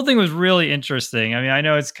 The whole thing was really interesting. I mean, I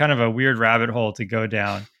know it's kind of a weird rabbit hole to go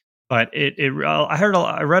down, but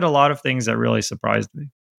I read a lot of things that really surprised me.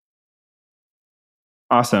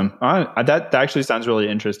 Awesome. That actually sounds really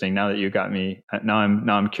interesting. Now that you got me, now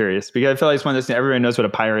I'm curious, because I feel like it's one of those things, everyone knows what a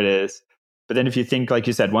pirate is, but then if you think, like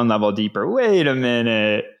you said, one level deeper, wait a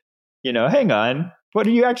minute, hang on, what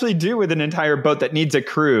do you actually do with an entire boat that needs a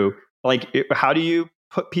crew? Like, how do you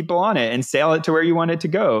put people on it and sail it to where you want it to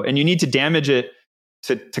go? And you need to damage it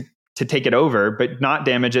to take it over, but not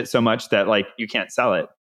damage it so much that like you can't sell it.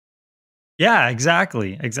 Yeah,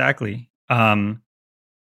 exactly.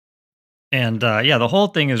 And the whole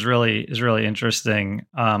thing is really interesting.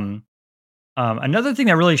 Another thing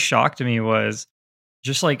that really shocked me was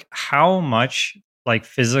just like how much like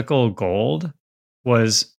physical gold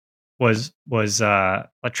was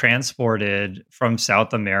transported from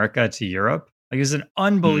South America to Europe. Like, it was an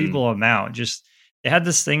unbelievable amount. Just they had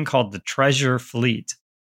this thing called the Treasure Fleet.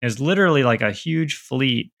 It was literally like a huge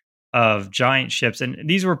fleet of giant ships, and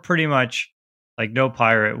these were pretty much like no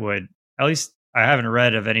pirate would, at least I haven't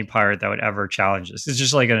read of any pirate that would ever challenge this. It's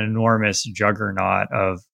just like an enormous juggernaut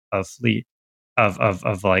of fleet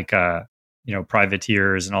of like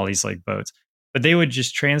privateers and all these like boats. But they would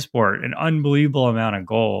just transport an unbelievable amount of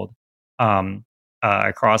gold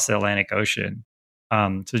across the Atlantic Ocean.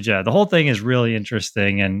 So yeah, the whole thing is really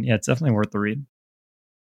interesting, and yeah, it's definitely worth the read.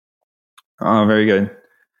 Oh, very good.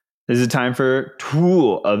 This is time for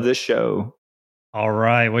tool of the show. All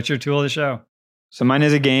right, what's your tool of the show? So mine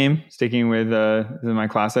is a game, sticking with my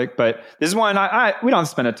classic, but this is one we don't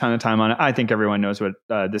spend a ton of time on it. I think everyone knows what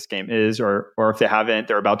this game is, or if they haven't,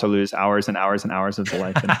 they're about to lose hours and hours and hours of their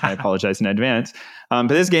life, and I apologize in advance. But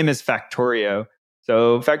this game is Factorio.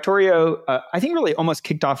 So Factorio, I think, really almost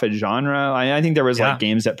kicked off a genre. I think there was like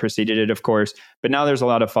games that preceded it, of course, but now there's a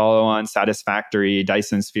lot of follow-on: Satisfactory,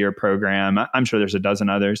 Dyson Sphere Program. I'm sure there's a dozen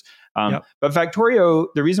others. But Factorio,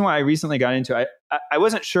 the reason why I recently got into it, I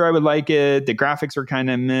wasn't sure I would like it. The graphics were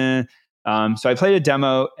kind of meh. So I played a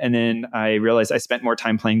demo, and then I realized I spent more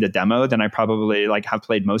time playing the demo than I probably like have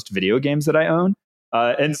played most video games that I own.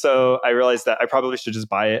 And so I realized that I probably should just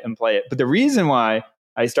buy it and play it. But the reason why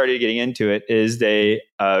I started getting into it is they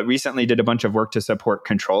recently did a bunch of work to support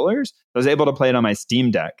controllers. I was able to play it on my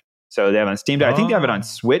Steam Deck. So they have it on Steam Deck. I think they have it on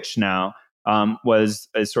Switch now. Is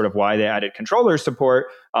sort of why they added controller support.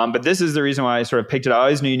 But this is the reason why I sort of picked it up. I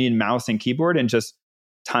always knew you need mouse and keyboard, and just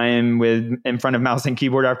time in front of mouse and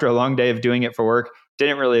keyboard after a long day of doing it for work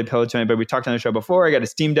didn't really appeal to me. But we talked on the show before. I got a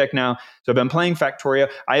Steam Deck now, so I've been playing Factorio.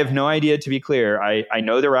 I have no idea, to be clear. I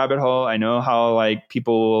know the rabbit hole. I know how like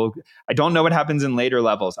people. I don't know what happens in later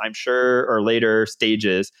levels. I'm sure, or later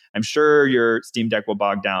stages. I'm sure your Steam Deck will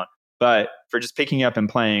bog down. But for just picking up and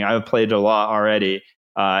playing, I've played a lot already.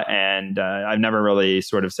 And I've never really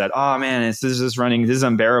sort of said, "Oh man, this is running. This is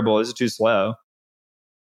unbearable. This is too slow."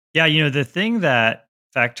 Yeah, the thing that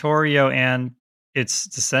Factorio and its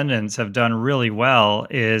descendants have done really well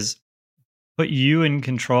is put you in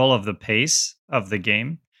control of the pace of the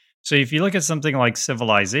game. So if you look at something like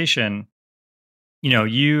Civilization,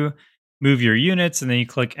 you move your units and then you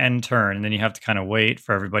click end turn, and then you have to kind of wait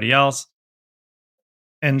for everybody else.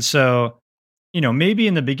 And so maybe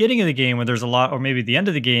in the beginning of the game where there's a lot, or maybe the end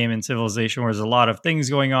of the game in Civilization where there's a lot of things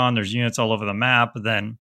going on, there's units all over the map, but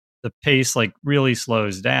then the pace like really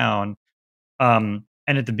slows down.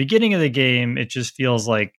 And at the beginning of the game, it just feels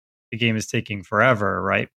like the game is taking forever,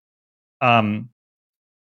 right?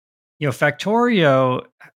 Factorio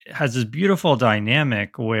has this beautiful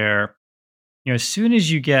dynamic where, as soon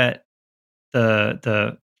as you get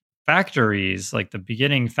the factories, like the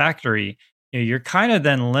beginning factory, you're kind of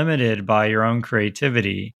then limited by your own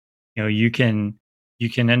creativity. You can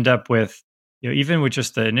end up with, even with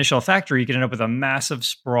just the initial factory, you can end up with a massive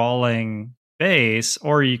sprawling base,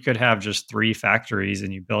 or you could have just 3 factories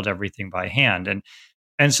and you build everything by hand.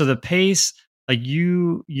 And so the pace, like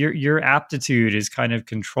your aptitude is kind of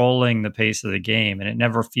controlling the pace of the game, and it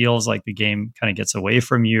never feels like the game kind of gets away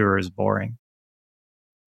from you or is boring.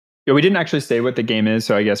 Yeah, we didn't actually say what the game is,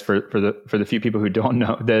 so I guess for the few people who don't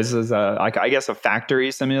know, this is I guess a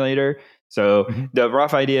factory simulator. So Mhm. the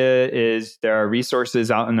rough idea is there are resources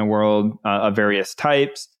out in the world of various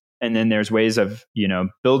types, and then there's ways of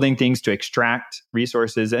building things to extract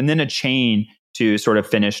resources, and then a chain to sort of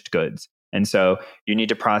finished goods. And so you need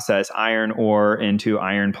to process iron ore into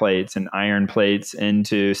iron plates, and iron plates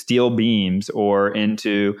into steel beams or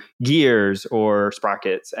into gears or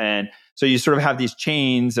sprockets. And so you sort of have these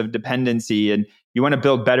chains of dependency, and you want to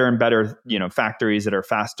build better and better, factories that are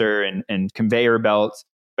faster and conveyor belts.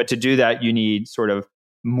 But to do that, you need sort of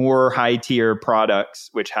more high tier products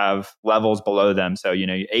which have levels below them. So,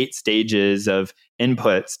 8 stages of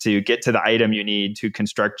inputs to get to the item you need to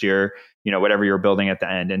construct your, whatever you're building at the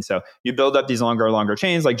end. And so you build up these longer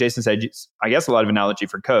like Jason said. I guess a lot of analogy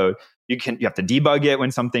for code. You have to debug it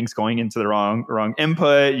when something's going into the wrong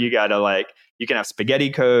input. You got to you can have spaghetti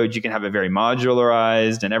code. You can have it very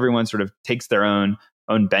modularized, and everyone sort of takes their own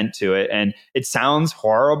bent to it. And it sounds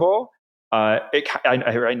horrible. I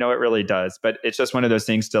know it really does, but it's just one of those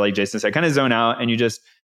things to, like Jason said, kind of zone out, and you just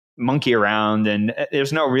monkey around, and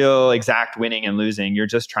there's no real exact winning and losing. You're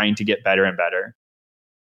just trying to get better and better.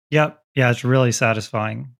 Yep. Yeah, it's really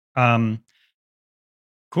satisfying. Cool.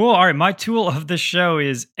 All right. My tool of the show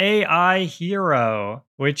is AI Hero,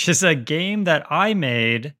 which is a game that I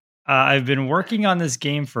made. I've been working on this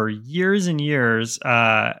game for years and years,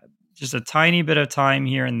 just a tiny bit of time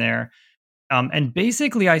here and there. And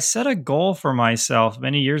basically, I set a goal for myself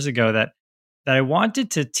many years ago that I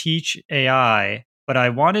wanted to teach AI, but I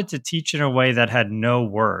wanted to teach in a way that had no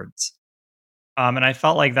words. And I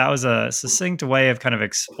felt like that was a succinct way of kind of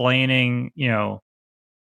explaining,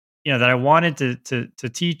 that I wanted to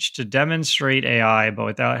teach, to demonstrate AI, but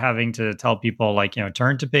without having to tell people like,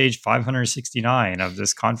 turn to page 569 of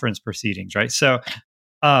this conference proceedings, right? So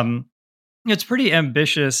um it's pretty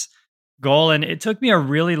ambitious goal, and it took me a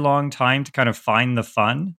really long time to kind of find the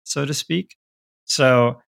fun, so to speak.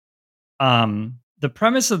 So the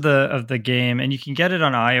premise of the game, and you can get it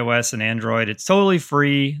on iOS and Android. It's totally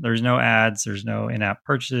free. There's no ads, there's no in-app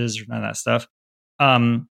purchases, or none of that stuff.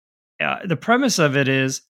 Um, the premise of it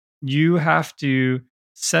is you have to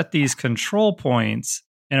set these control points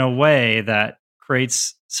in a way that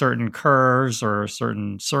creates certain curves or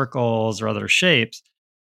certain circles or other shapes.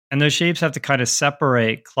 And those shapes have to kind of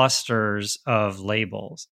separate clusters of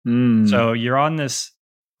labels. Mm. So you're on this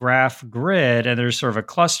graph grid, and there's sort of a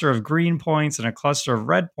cluster of green points and a cluster of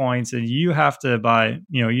red points. And you have to, by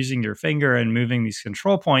using your finger and moving these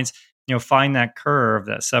control points, find that curve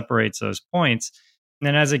that separates those points. And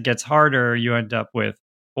then as it gets harder, you end up with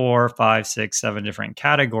 4, 5, 6, 7 different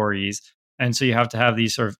categories. And so you have to have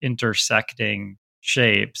these sort of intersecting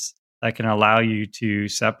shapes that can allow you to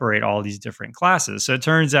separate all these different classes. So it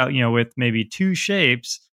turns out, with maybe 2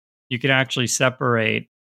 shapes, you can actually separate,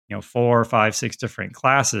 4, 5, 6 different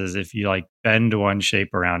classes if you like bend one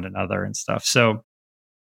shape around another and stuff. So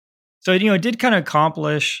it did kind of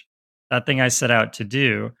accomplish that thing I set out to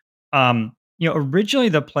do. Originally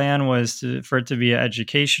the plan was for it to be an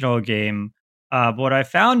educational game. But what I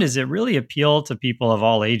found is it really appealed to people of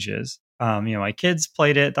all ages. My kids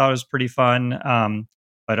played it, thought it was pretty fun.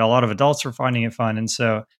 But a lot of adults were finding it fun. And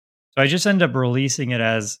so I just ended up releasing it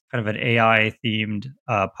as kind of an AI themed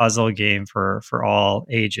puzzle game for all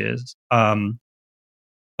ages.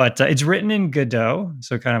 But it's written in Godot,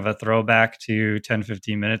 so kind of a throwback to 10,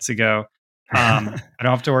 15 minutes ago. I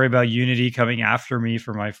don't have to worry about Unity coming after me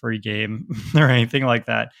for my free game or anything like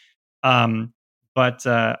that. But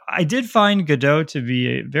I did find Godot to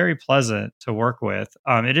be very pleasant to work with.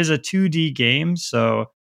 It is a 2D game, so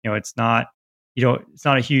it's not it's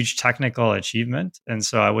not a huge technical achievement, and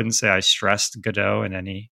so I wouldn't say I stressed Godot in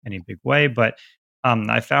any big way. But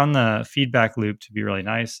I found the feedback loop to be really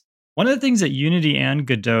nice. One of the things that Unity and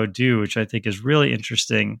Godot do, which I think is really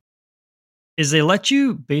interesting, is they let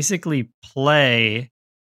you basically play,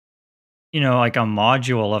 like a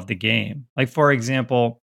module of the game. Like for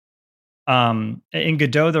example, in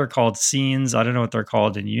Godot they're called scenes. I don't know what they're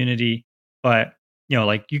called in Unity, but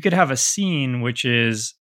like you could have a scene which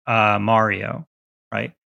is Mario,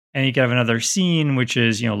 right? And you could have another scene which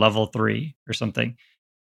is level 3 or something.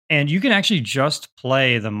 And you can actually just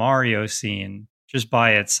play the Mario scene just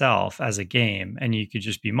by itself as a game. And you could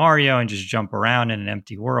just be Mario and just jump around in an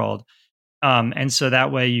empty world. And so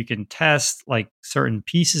that way you can test like certain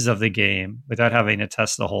pieces of the game without having to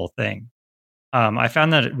test the whole thing. I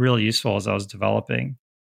found that really useful as I was developing.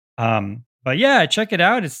 But yeah, check it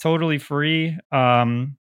out. It's totally free.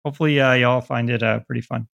 Hopefully, y'all find it pretty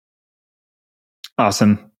fun.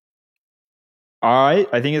 Awesome. All right.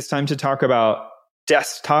 I think it's time to talk about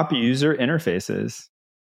desktop user interfaces.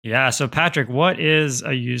 Yeah. So, Patrick, what is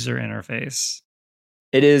a user interface?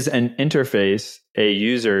 It is an interface a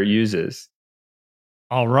user uses.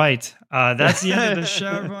 All right. That's the end of the show,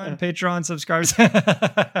 everyone. Patreon subscribers.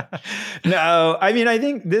 No, I mean, I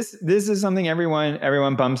think this is something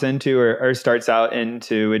everyone bumps into or starts out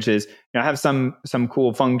into, which is, have some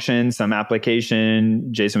cool function, some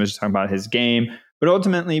application. Jason was just talking about his game, but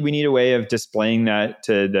ultimately we need a way of displaying that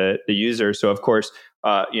to the user. So of course,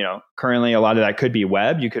 currently a lot of that could be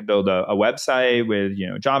web. You could build a website with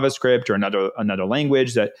JavaScript or another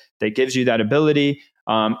language that gives you that ability.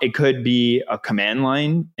 It could be a command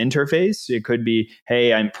line interface. It could be,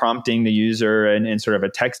 hey, I'm prompting the user in sort of a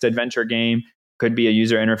text adventure game. Could be a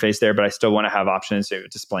user interface there, but I still want to have options of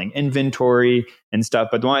displaying inventory and stuff.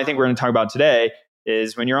 But the one I think we're going to talk about today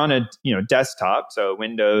is when you're on a desktop, so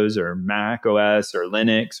Windows or Mac OS or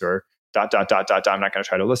Linux or ... I'm not going to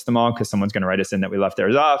try to list them all because someone's going to write us in that we left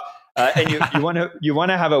theirs off. And you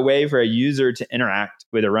want to have a way for a user to interact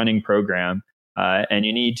with a running program, and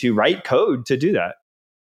you need to write code to do that.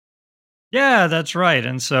 Yeah, that's right.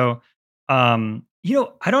 And so, I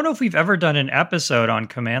don't know if we've ever done an episode on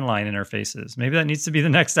command line interfaces. Maybe that needs to be the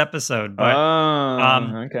next episode. But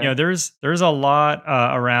okay. There's a lot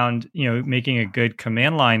around making a good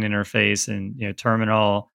command line interface and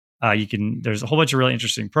terminal. There's a whole bunch of really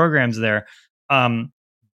interesting programs there.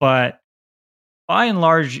 But by and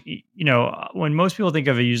large, when most people think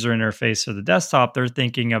of a user interface for the desktop, they're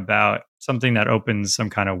thinking about something that opens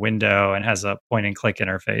some kind of window and has a point and click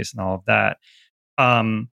interface and all of that.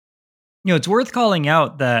 It's worth calling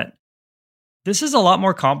out that this is a lot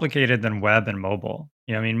more complicated than web and mobile.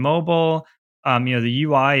 Mobile, the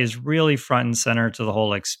UI is really front and center to the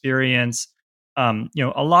whole experience. A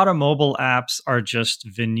lot of mobile apps are just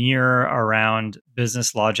veneer around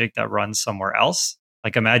business logic that runs somewhere else.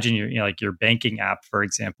 Like imagine your banking app, for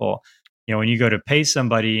example. When you go to pay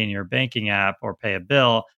somebody in your banking app or pay a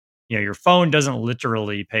bill, your phone doesn't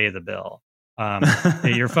literally pay the bill.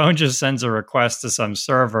 Your phone just sends a request to some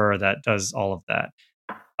server that does all of that.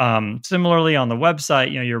 Similarly, on the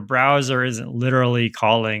website, your browser isn't literally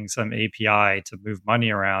calling some API to move money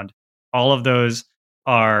around. All of those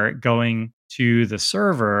are going to the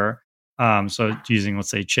server. So using, let's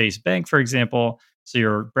say, Chase Bank, for example. So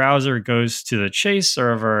your browser goes to the Chase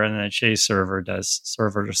server, and then the Chase server does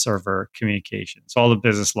server-to-server communication. So all the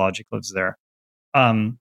business logic lives there.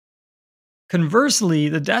 Conversely,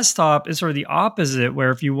 the desktop is sort of the opposite,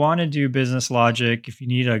 where if you want to do business logic, if you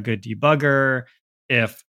need a good debugger,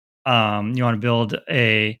 if you want to build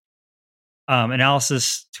a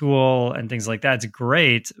analysis tool and things like that, it's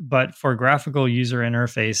great. But for graphical user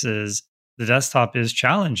interfaces, the desktop is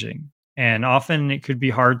challenging. And often it could be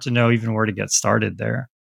hard to know even where to get started there.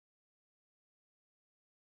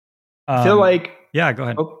 I feel like... Yeah, go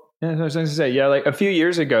ahead. I was going to say, like a few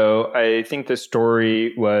years ago, I think the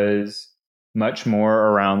story was much more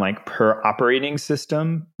around like per operating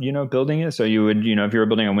system, building it. So you would, if you were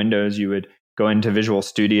building on Windows, you would go into Visual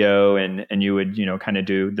Studio and you would, kind of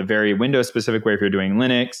do the very Windows specific way. If you're doing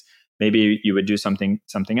Linux, maybe you would do something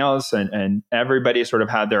else. And everybody sort of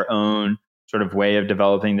had their own sort of way of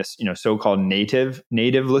developing this, so-called native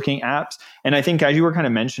looking apps. And I think as you were kind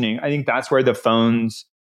of mentioning, I think that's where the phones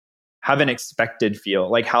have an expected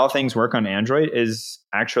feel. Like how things work on Android is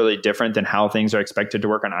actually different than how things are expected to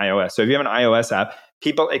work on iOS. So if you have an iOS app,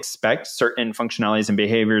 people expect certain functionalities and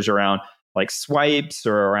behaviors around like swipes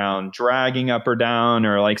or around dragging up or down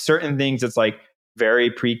or like certain things that's like very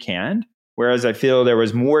pre-canned. Whereas I feel there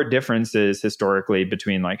was more differences historically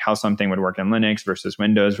between like how something would work in Linux versus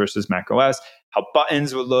Windows versus Mac OS, how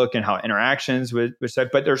buttons would look and how interactions would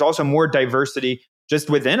set. But there's also more diversity just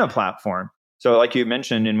within a platform. So like you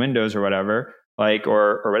mentioned in Windows or whatever, like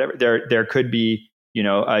or whatever, there could be,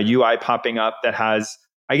 a UI popping up that has,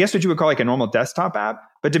 I guess what you would call like a normal desktop app.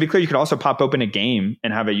 But to be clear, you could also pop open a game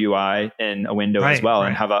and have a UI in a window as well,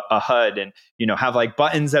 and have a HUD and, have like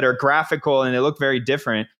buttons that are graphical and they look very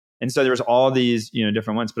different. And so there's all these,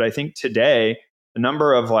 different ones. But I think today, the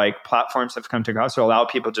number of like platforms have come to allow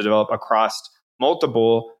people to develop across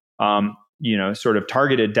multiple, sort of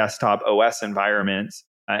targeted desktop OS environments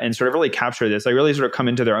and sort of really capture this. Like really sort of come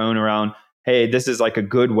into their own around, hey, this is like a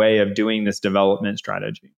good way of doing this development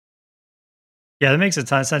strategy. Yeah, that makes a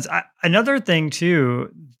ton of sense. Another thing too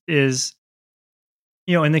is,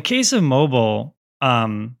 in the case of mobile,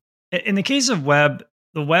 in the case of web,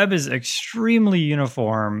 the web is extremely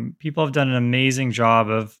uniform. People have done an amazing job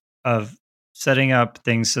of setting up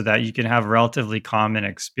things so that you can have a relatively common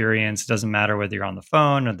experience. It doesn't matter whether you're on the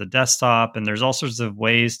phone or the desktop, and there's all sorts of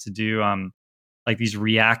ways to do like these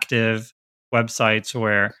reactive websites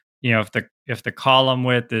where if the column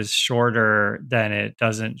width is shorter, then it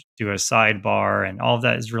doesn't do a sidebar, and all of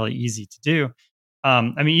that is really easy to do. I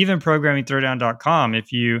mean, even programming throwdown.com,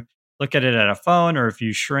 if you look at it at a phone or if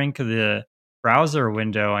you shrink the browser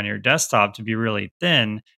window on your desktop to be really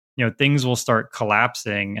thin, things will start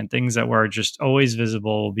collapsing and things that were just always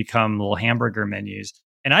visible will become little hamburger menus.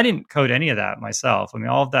 And I didn't code any of that myself. I mean,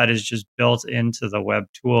 all of that is just built into the web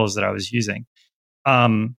tools that I was using.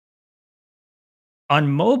 Um,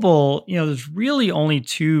 on mobile, there's really only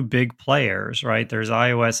two big players, right? There's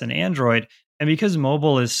iOS and Android. And because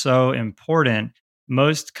mobile is so important,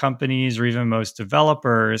 most companies or even most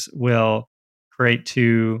developers will create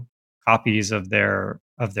two copies of their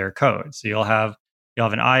code. So you'll have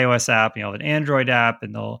an iOS app, and you'll have an Android app,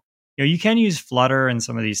 and they'll you can use Flutter and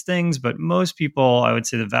some of these things, but most people, I would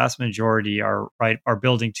say the vast majority are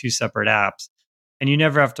building two separate apps. And you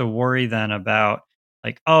never have to worry then about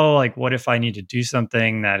like, oh, like what if I need to do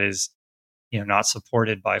something that is, not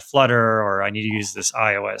supported by Flutter, or I need to use this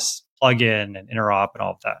iOS plugin and interop and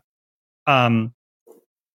all of that.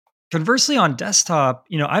 Conversely, on desktop,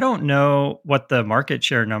 I don't know what the market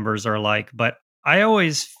share numbers are like, but I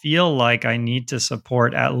always feel like I need to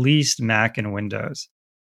support at least Mac and Windows.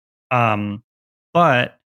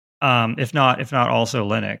 But if not also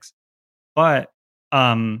Linux. But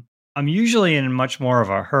I'm usually in much more of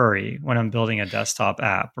a hurry when I'm building a desktop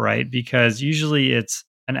app, right? Because usually it's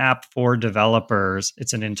an app for developers,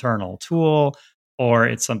 it's an internal tool, or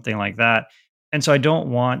it's something like that. And so I don't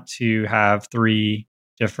want to have three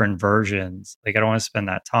different versions. Like I don't want to spend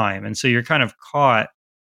that time. And so you're kind of caught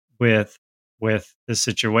with the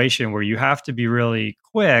situation where you have to be really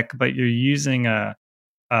quick, but you're using you're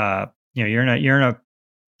in a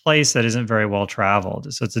place that isn't very well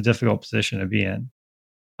traveled. So it's a difficult position to be in.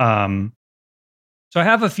 Um, so I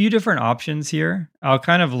have a few different options here. I'll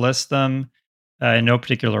kind of list them in no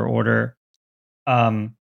particular order.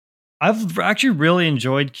 Um, I've actually really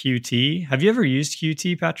enjoyed Qt. Have you ever used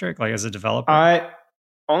Qt, Patrick, like as a developer? I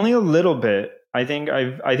only a little bit. I think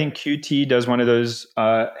Qt does one of those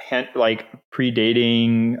like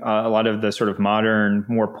predating a lot of the sort of modern,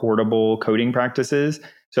 more portable coding practices.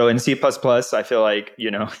 So in C++, I feel like,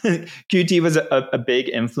 Qt was a big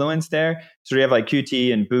influence there. So we have like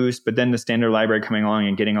Qt and Boost, but then the standard library coming along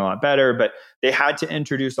and getting a lot better. But they had to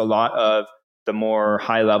introduce a lot of the more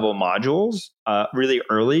high level modules really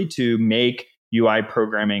early to make UI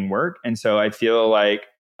programming work. And so I feel like,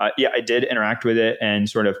 I did interact with it and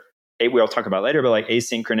sort of, we'll talk about later, but like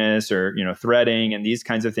asynchronous or, threading and these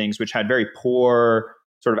kinds of things, which had very poor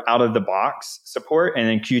sort of out of the box support. And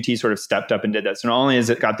then Qt sort of stepped up and did that. So not only has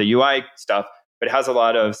it got the UI stuff, but it has a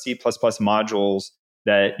lot of C++ modules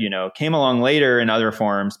that, came along later in other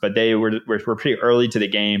forms, but they were pretty early to the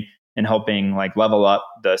game in helping like level up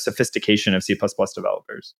the sophistication of C++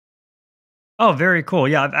 developers. Oh, very cool.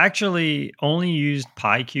 Yeah, I've actually only used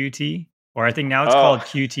PyQt, or I think now it's called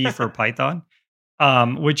Qt for Python,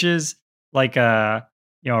 which is like a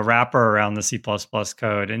wrapper around the C++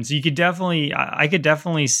 code. And so you could definitely, I could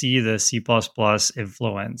definitely see the C++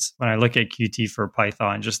 influence when I look at Qt for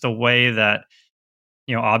Python, just the way that,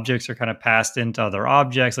 objects are kind of passed into other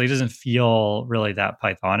objects. Like it doesn't feel really that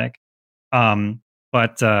Pythonic.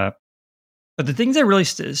 But the things that really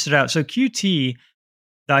stood out. So Qt,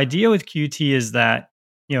 the idea with Qt is that,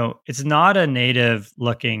 it's not a native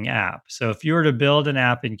looking app. So if you were to build an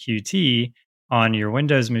app in Qt on your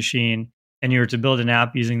Windows machine and you were to build an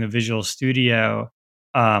app using the Visual Studio,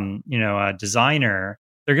 designer,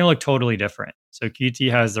 they're going to look totally different. So Qt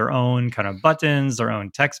has their own kind of buttons, their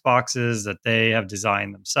own text boxes that they have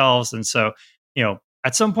designed themselves. And so,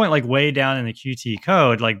 at some point, like way down in the Qt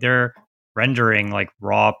code, like they're rendering like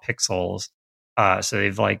raw pixels. So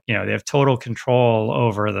they've they have total control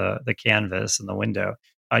over the canvas and the window.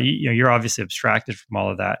 You're obviously abstracted from all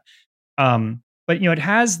of that. But it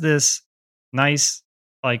has this nice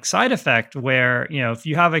like side effect where, if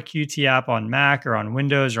you have a Qt app on Mac or on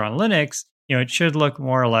Windows or on Linux, it should look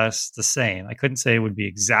more or less the same. I couldn't say it would be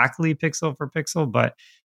exactly pixel for pixel, but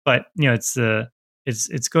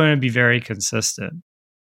it's going to be very consistent.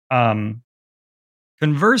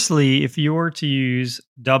 Conversely, if you were to use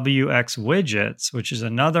WX widgets, which is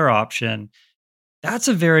another option, that's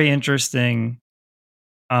a very interesting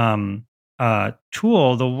tool.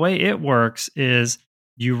 The way it works is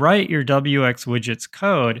you write your WX widgets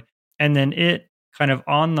code, and then it kind of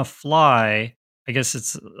on the fly, I guess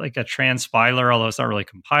it's like a transpiler, although it's not really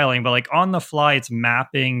compiling, but like on the fly, it's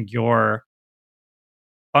mapping your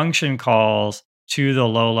function calls to the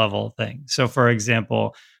low level thing. So for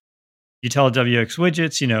example, you tell WX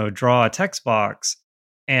widgets, draw a text box.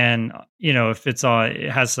 And, if it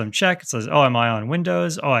has some check, it says, oh, am I on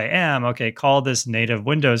Windows? Oh, I am. Okay, call this native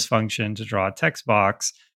Windows function to draw a text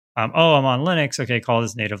box. Oh, I'm on Linux. Okay, call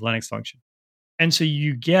this native Linux function. And so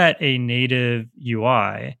you get a native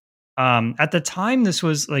UI. At the time, this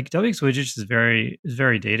was like WX Widgets is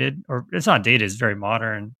very dated, or it's not dated, it's very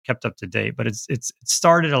modern, kept up to date, but it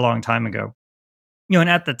started a long time ago. And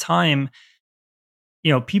at the time,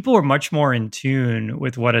 people were much more in tune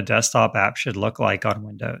with what a desktop app should look like on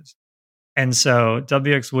Windows. And so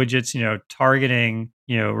WX Widgets, targeting,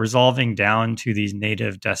 resolving down to these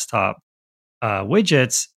native desktop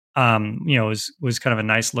widgets, was kind of a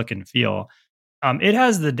nice look and feel. It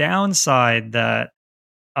has the downside that,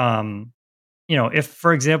 um, if,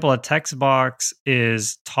 for example, a text box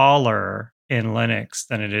is taller in Linux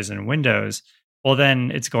than it is in Windows, well, then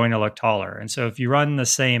it's going to look taller. And so if you run the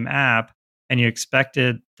same app and you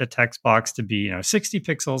expected the text box to be, 60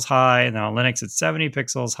 pixels high, and now on Linux it's 70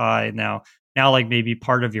 pixels high. Now like maybe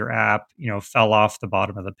part of your app, fell off the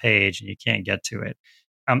bottom of the page and you can't get to it.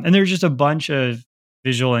 And there's just a bunch of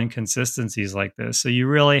visual inconsistencies like this. So you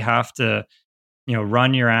really have to,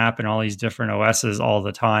 run your app in all these different OSs all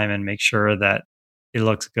the time and make sure that it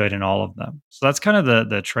looks good in all of them. So that's kind of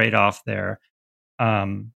the trade-off there.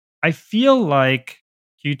 I feel like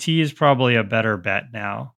Qt is probably a better bet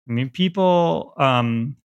now. I mean,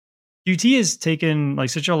 Qt has taken like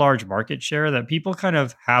such a large market share that people kind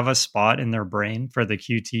of have a spot in their brain for the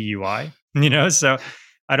Qt UI, so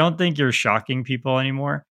I don't think you're shocking people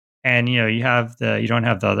anymore. And you don't have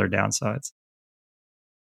the other downsides.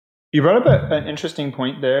 You brought up an interesting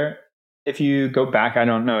point there. If you go back, I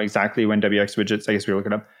don't know exactly when WX Widgets, I guess we look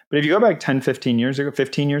it up, but if you go back 10, 15 years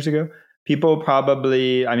ago, people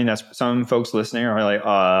probably, I mean, that's some folks listening are like,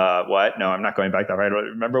 what? No, I'm not going back that far. I don't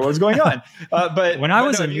remember what was going on. But when I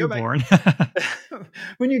was a newborn,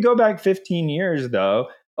 when you go back 15 years though,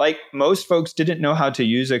 like most folks didn't know how to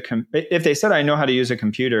use if they said, I know how to use a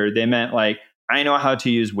computer, they meant like, I know how to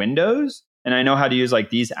use Windows and I know how to use like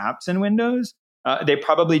these apps in Windows. They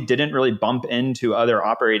probably didn't really bump into other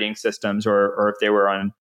operating systems, or if they were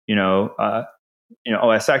on,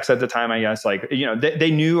 OS X at the time, I guess, like, they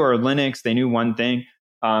knew, or Linux, they knew one thing.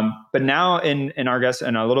 But now in our guess,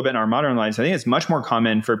 and a little bit in our modern lives, I think it's much more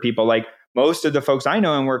common for people, like most of the folks I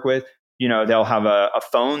know and work with, they'll have a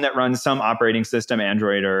phone that runs some operating system,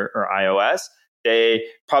 Android or iOS. They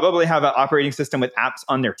probably have an operating system with apps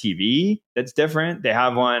on their TV that's different. They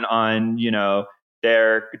have one on,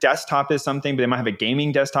 their desktop is something, but they might have a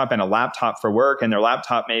gaming desktop and a laptop for work, and their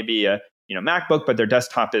laptop may be a MacBook, but their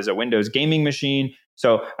desktop is a Windows gaming machine.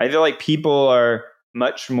 So I feel like people are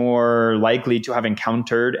much more likely to have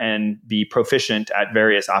encountered and be proficient at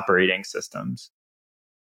various operating systems.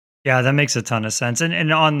 Yeah, that makes a ton of sense.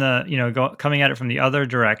 And on the, coming at it from the other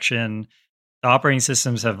direction, the operating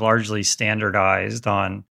systems have largely standardized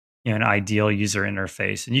on an ideal user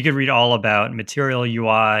interface. And you could read all about Material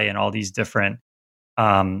UI and all these different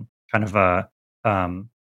kind of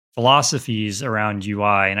philosophies around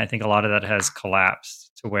UI. And I think a lot of that has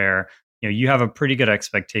collapsed to where you have a pretty good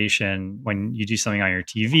expectation when you do something on your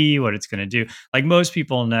TV, what it's going to do. Like most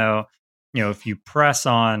people know, if you press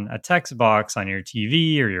on a text box on your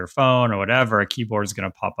TV or your phone or whatever, a keyboard is going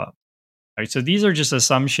to pop up. Right. So these are just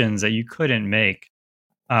assumptions that you couldn't make.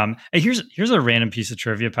 And here's a random piece of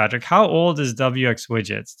trivia, Patrick. How old is WX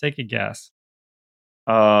Widgets? Take a guess.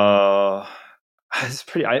 It's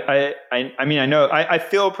pretty. I mean, I know. I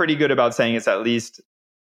feel pretty good about saying it's at least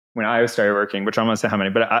when I started working, which I'm going to say how many,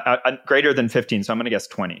 but I greater than 15. So I'm going to guess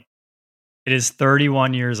 20. It is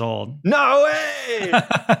 31 years old. No way!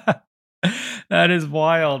 That is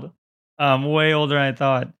wild. Way older than I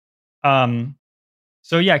thought.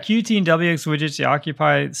 So yeah, Qt and WX Widgets, they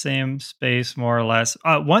occupy the same space more or less.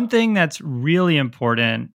 One thing that's really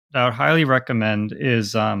important that I would highly recommend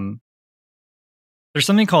is there's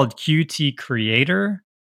something called Qt Creator.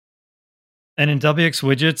 And in WX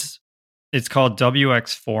Widgets, it's called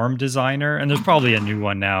WX Form Designer. And there's probably a new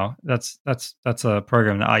one now. That's a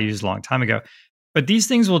program that I used a long time ago. But these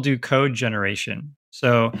things will do code generation.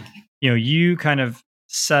 So, you kind of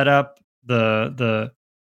set up the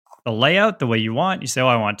layout the way you want. You say,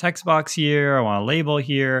 I want a text box here. I want a label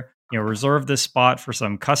here. Reserve this spot for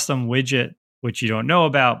some custom widget, which you don't know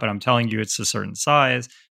about, but I'm telling you it's a certain size.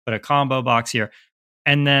 Put a combo box here.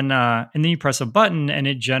 And then you press a button and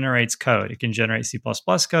it generates code. It can generate C++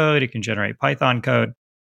 code. It can generate Python code.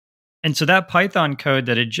 And so that Python code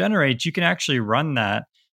that it generates, you can actually run that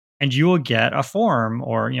and you will get a form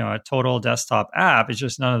or, a total desktop app. It's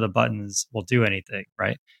just none of the buttons will do anything,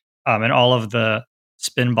 right? And all of the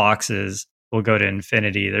spin boxes will go to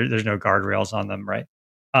infinity. There's no guardrails on them, right?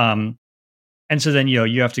 And so then,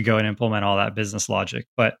 you have to go and implement all that business logic.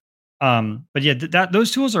 But yeah,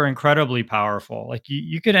 those tools are incredibly powerful. Like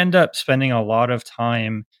you could end up spending a lot of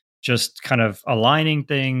time just kind of aligning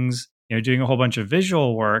things, doing a whole bunch of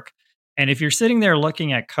visual work. And if you're sitting there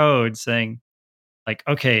looking at code saying, like,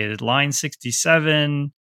 okay, line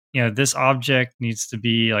 67, this object needs to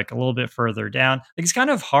be like a little bit further down. Like it's kind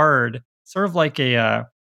of hard, sort of like a,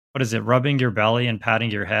 what is it, rubbing your belly and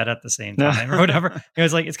patting your head at the same time or whatever.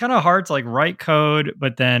 It's like, it's kind of hard to like write code,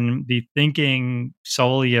 but then be thinking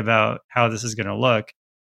solely about how this is going to look.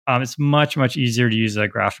 It's much, much easier to use a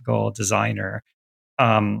graphical designer.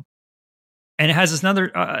 Um, and it has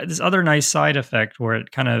this other nice side effect where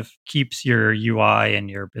it kind of keeps your UI and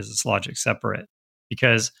your business logic separate.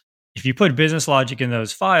 Because if you put business logic in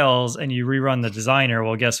those files and you rerun the designer,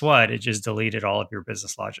 well, guess what? It just deleted all of your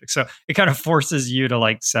business logic. So it kind of forces you to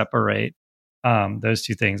like separate those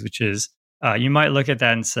two things, which is you might look at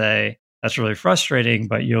that and say, that's really frustrating,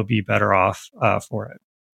 but you'll be better off for it.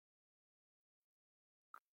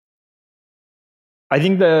 I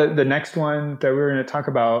think the next one that we were going to talk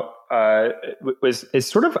about was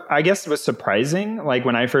sort of, I guess, was surprising. Like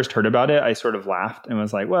when I first heard about it, I sort of laughed and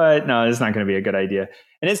was like, "What? No, it's not going to be a good idea."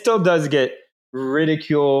 And it still does get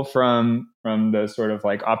ridicule from the sort of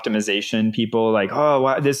like optimization people, like, "Oh,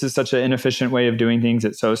 wow, this is such an inefficient way of doing things.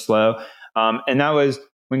 It's so slow." And that was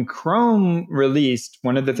when Chrome released.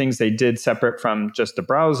 One of the things they did separate from just the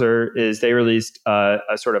browser is they released a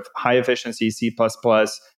sort of high efficiency C++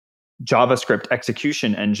 JavaScript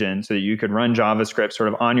execution engine so that you could run JavaScript sort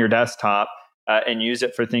of on your desktop and use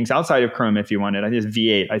it for things outside of Chrome if you wanted. I think it's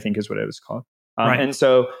V8, I think is what it was called. Right. And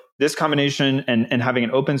so this combination and having an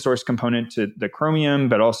open source component to the Chromium,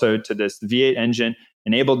 but also to this V8 engine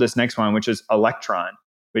enabled this next one, which is Electron,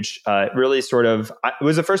 which really sort of, it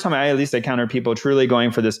was the first time I at least encountered people truly going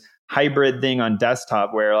for this hybrid thing on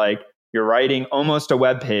desktop where like you're writing almost a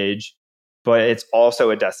web page, but it's also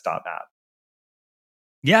a desktop app.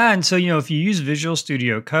 Yeah, and so if you use Visual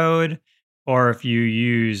Studio Code or if you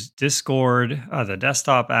use Discord, the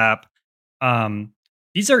desktop app,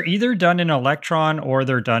 these are either done in Electron or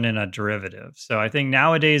they're done in a derivative. So I think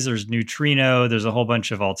nowadays there's Neutrino, there's a whole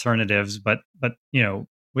bunch of alternatives, but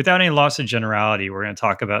without any loss of generality, we're going to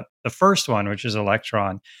talk about the first one, which is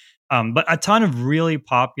Electron. But a ton of really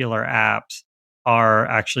popular apps are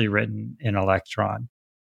actually written in Electron.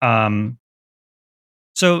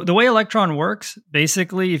 So the way Electron works,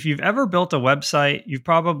 basically, if you've ever built a website, you've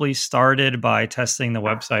probably started by testing the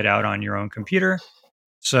website out on your own computer.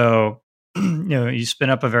 So, you spin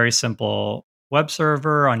up a very simple web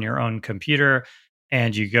server on your own computer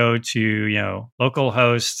and you go to,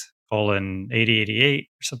 localhost 8088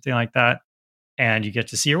 or something like that. And you get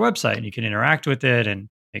to see your website and you can interact with it and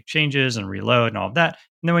make changes and reload and all of that.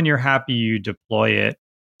 And then when you're happy, you deploy it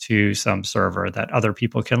to some server that other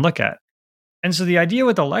people can look at. And so the idea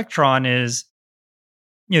with Electron is,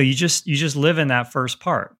 you just live in that first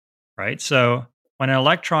part, right? So when an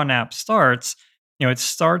Electron app starts, it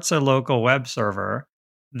starts a local web server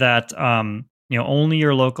that only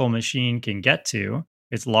your local machine can get to.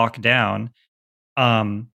 It's locked down,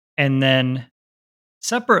 and then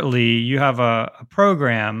separately you have a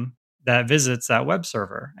program that visits that web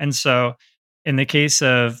server. And so in the case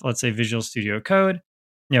of, let's say, Visual Studio Code,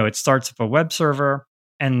 it starts up a web server,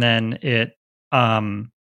 and then it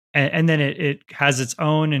it has its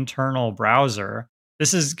own internal browser.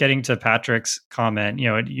 This is getting to Patrick's comment.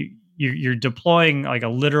 You're deploying like a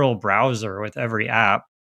literal browser with every app,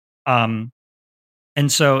 and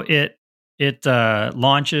so it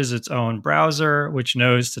launches its own browser, which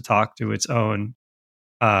knows to talk to its own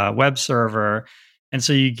web server, and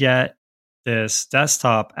so you get this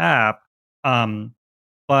desktop app,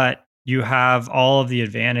 but you have all of the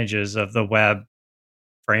advantages of the web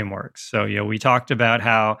frameworks. So, we talked about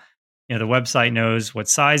how, the website knows what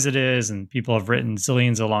size it is, and people have written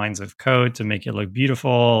zillions of lines of code to make it look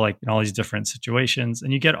beautiful, like in all these different situations.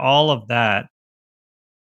 And you get all of that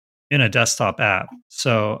in a desktop app.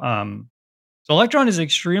 So, so Electron is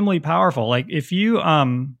extremely powerful. Like if you,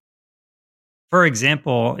 for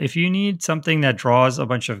example, if you need something that draws a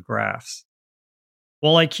bunch of graphs,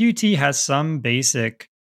 well, like Qt has some basic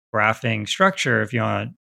graphing structure if you want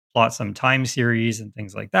to plot some time series and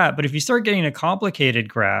things like that. But if you start getting to complicated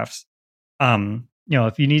graphs,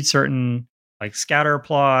 if you need certain like scatter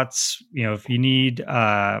plots, if you need,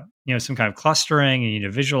 some kind of clustering and you need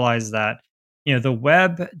to visualize that, the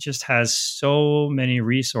web just has so many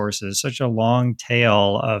resources, such a long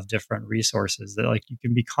tail of different resources that like you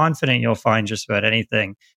can be confident you'll find just about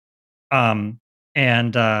anything. And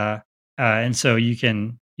so you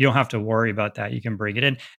don't have to worry about that. You can bring it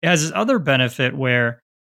in. It has this other benefit where,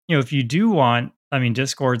 if you do want,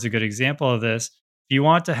 Discord's a good example of this. If you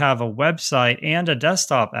want to have a website and a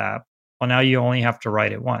desktop app, well, now you only have to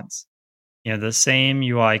write it once. The same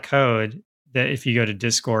UI code that if you go to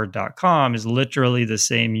discord.com is literally the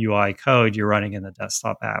same UI code you're running in the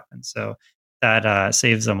desktop app. And so that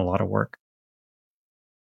saves them a lot of work.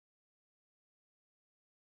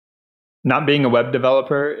 Not being a web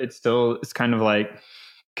developer, it's kind of like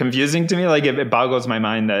confusing to me. Like it boggles my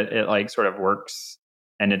mind that it like sort of works,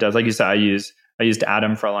 and it does. Like you said, I used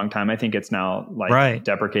Atom for a long time. I think it's now like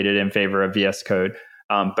deprecated in favor of VS Code.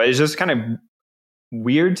 But it's just kind of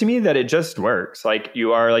weird to me that it just works. Like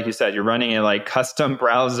you are, like you said, you're running a like custom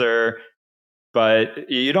browser, but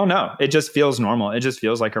you don't know. It just feels normal. It just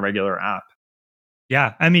feels like a regular app.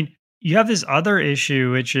 Yeah. I mean, you have this other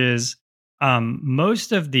issue, which is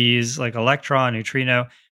most of these, like Electron, Neutrino,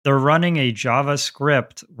 they're running a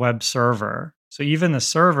JavaScript web server. So even the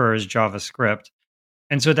server is JavaScript.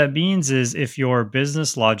 And so what that means is if your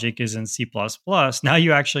business logic is in C++, now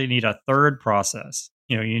you actually need a third process.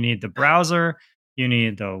 You need the browser, you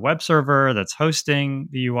need the web server that's hosting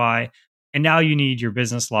the UI, and now you need your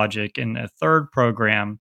business logic in a third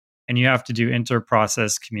program, and you have to do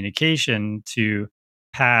inter-process communication to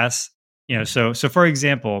pass, so for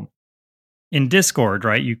example, in Discord,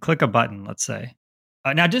 right, you click a button, let's say.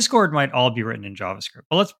 Now Discord might all be written in JavaScript,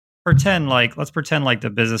 but let's pretend like the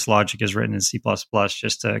business logic is written in C++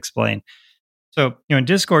 just to explain. So, in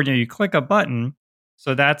Discord, you click a button,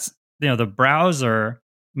 so that's, the browser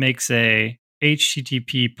makes a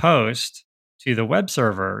HTTP post to the web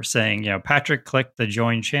server saying, Patrick clicked the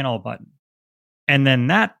join channel button. And then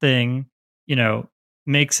that thing,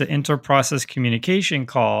 makes an inter-process communication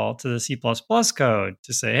call to the C++ code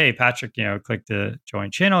to say, hey, Patrick, click the join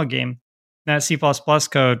channel game. That C++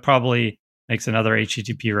 code probably makes another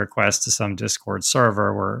HTTP request to some Discord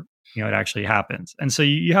server where, it actually happens. And so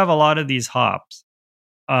you have a lot of these hops.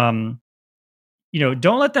 Don't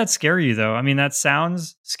let that scare you though. I mean, that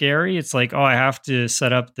sounds scary. It's like, oh, I have to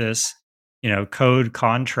set up this, code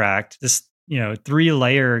contract, this,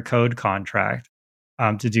 3-layer code contract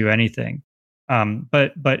to do anything.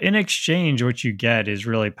 But in exchange, what you get is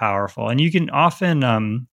really powerful, and you can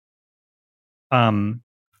often,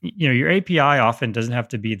 your API often doesn't have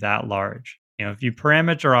to be that large. If you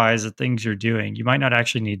parameterize the things you're doing, you might not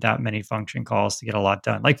actually need that many function calls to get a lot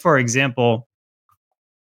done. Like for example,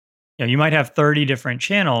 you might have 30 different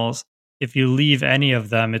channels. If you leave any of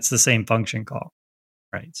them, it's the same function call,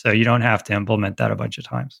 right? So you don't have to implement that a bunch of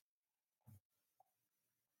times.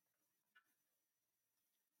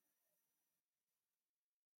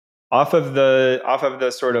 Off of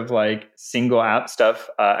the sort of like single app stuff,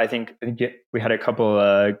 I think we had a couple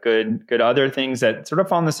good other things that sort of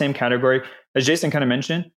fall in the same category as Jason kind of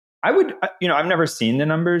mentioned. I would, I've never seen the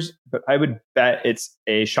numbers, but I would bet it's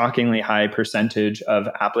a shockingly high percentage of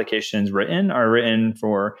applications are written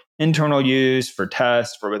for internal use, for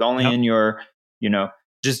test, for with only in your,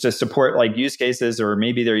 just to support like use cases, or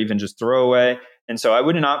maybe they're even just throwaway. And so I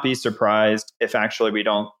would not be surprised if actually we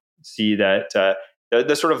don't see that.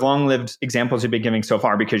 The sort of long-lived examples you've been giving so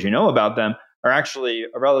far, because you know about them, are actually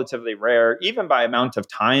relatively rare, even by amount of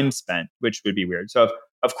time spent, which would be weird. So,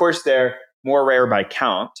 of course, they're more rare by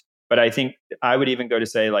count. But I think I would even go to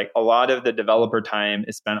say like a lot of the developer time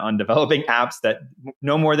is spent on developing apps that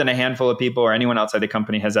no more than a handful of people or anyone outside the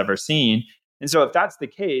company has ever seen. And so if that's the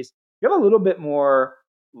case, you have a little bit more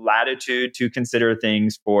latitude to consider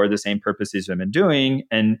things for the same purposes you've been doing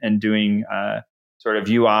and doing sort of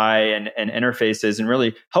UI and interfaces, and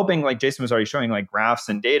really helping, like Jason was already showing, like graphs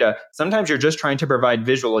and data. Sometimes you're just trying to provide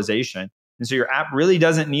visualization. And so your app really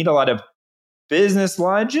doesn't need a lot of business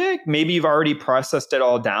logic. Maybe you've already processed it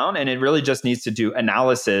all down, and it really just needs to do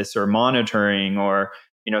analysis or monitoring or,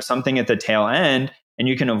 something at the tail end. And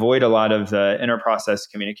you can avoid a lot of the inter-process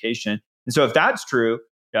communication. And so if that's true,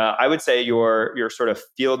 I would say your sort of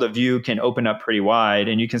field of view can open up pretty wide,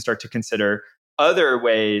 and you can start to consider other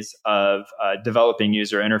ways of developing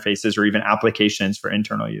user interfaces or even applications for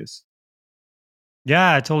internal use.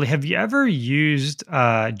 Yeah, totally. Have you ever used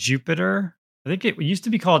Jupyter? I think it used to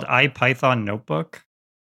be called IPython Notebook.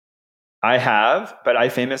 I have, but I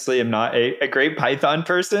famously am not a great Python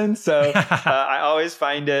person. So I always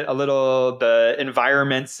find it a little, the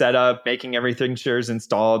environment setup, making everything sure is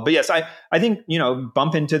installed. But yes, I think,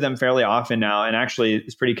 bump into them fairly often now. And actually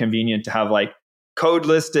it's pretty convenient to have like code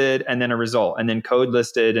listed and then a result, and then code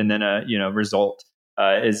listed and then a result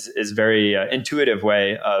is very intuitive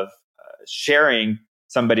way of sharing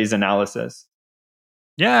somebody's analysis.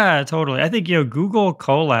 Yeah, totally. I think Google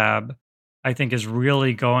Colab, I think, is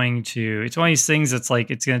really going to. It's one of these things that's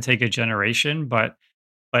like it's going to take a generation, but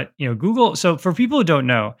Google. So for people who don't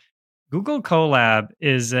know, Google Colab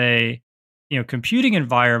is a computing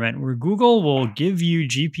environment where Google will give you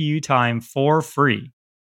GPU time for free.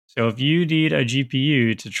 So if you need a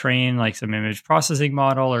GPU to train like some image processing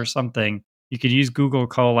model or something, you could use Google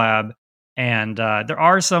Colab. And there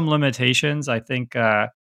are some limitations. I think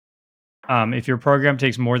if your program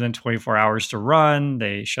takes more than 24 hours to run,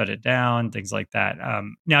 they shut it down, things like that.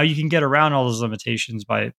 Now you can get around all those limitations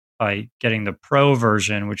by getting the pro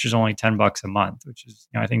version, which is only $10 a month, which is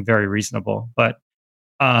I think very reasonable. But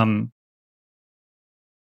um,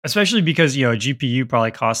 especially because a GPU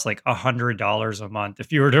probably costs like $100 a month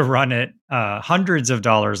if you were to run it, hundreds of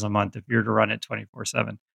dollars a month if you were to run it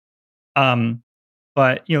 24/7. Um,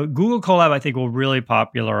 but Google Colab I think will really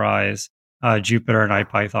popularize Jupyter and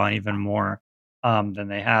IPython even more than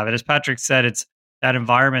they have. And as Patrick said, it's that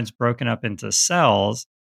environment's broken up into cells,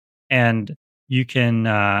 and you can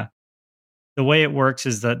the way it works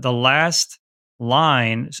is that the last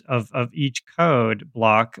line of each code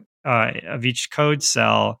block of each code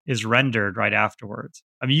cell is rendered right afterwards.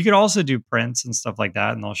 I mean, you could also do prints and stuff like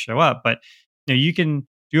that, and they'll show up. But you can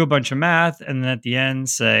do a bunch of math, and then at the end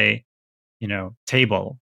say,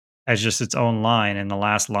 table as just its own line in the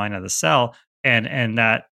last line of the cell, and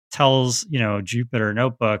that tells Jupyter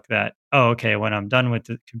Notebook that, oh, okay, when I'm done with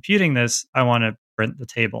computing this, I want to print the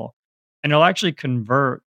table, and it'll actually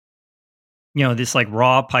convert this like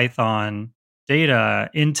raw Python data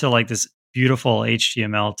into like this beautiful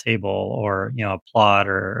HTML table or a plot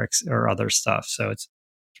or other stuff. So it's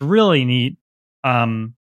really neat.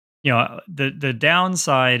 The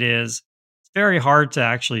downside is it's very hard to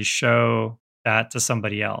actually show that to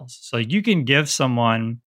somebody else. So you can give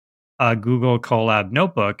someone a Google Colab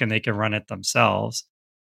notebook and they can run it themselves.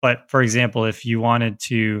 But for example, if you wanted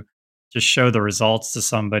to just show the results to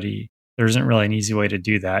somebody, there isn't really an easy way to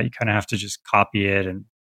do that. You kind of have to just copy it and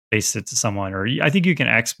paste it to someone, or I think you can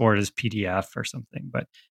export as PDF or something. But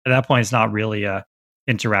at that point, it's not really a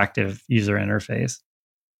interactive user interface.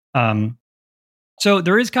 So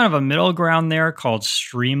there is kind of a middle ground there called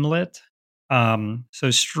Streamlit. So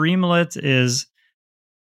Streamlit is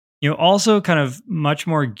also kind of much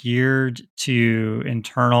more geared to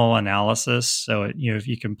internal analysis. So if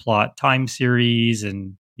you can plot time series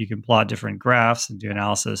and you can plot different graphs and do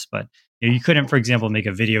analysis, but you couldn't, for example, make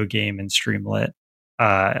a video game in Streamlit,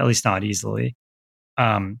 at least not easily.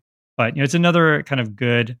 But it's another kind of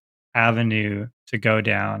good avenue to go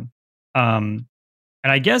down. And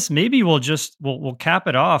I guess maybe we'll cap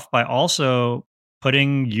it off by also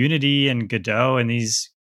putting Unity and Godot in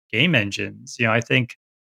these game engines. I think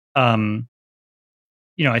that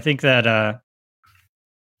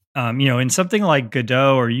in something like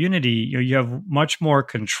Godot or Unity, you have much more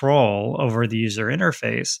control over the user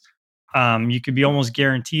interface. You could be almost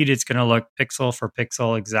guaranteed it's going to look pixel for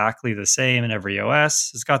pixel exactly the same in every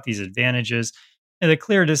OS. It's got these advantages, and the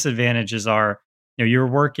clear disadvantages are, you're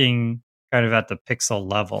working kind of at the pixel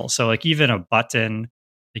level. So, like even a button,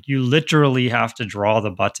 like you literally have to draw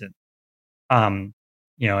the button. And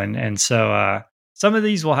so some of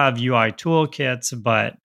these will have UI toolkits,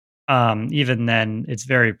 but even then, it's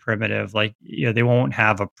very primitive. Like they won't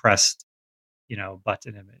have a pressed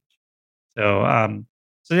button image.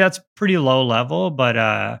 So that's pretty low level,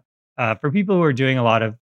 but for people who are doing a lot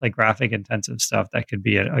of like graphic intensive stuff, that could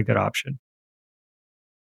be a good option.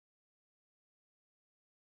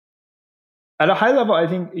 At a high level, I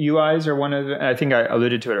think UIs are one of the, I think I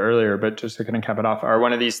alluded to it earlier, but just to kind of cap it off, are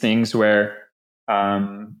one of these things where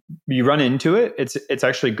you run into it. It's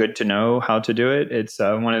actually good to know how to do it. It's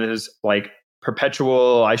one of those like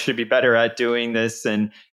perpetual, I should be better at doing this,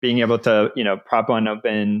 and being able to,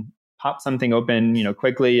 pop something open,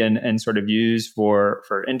 quickly and sort of use for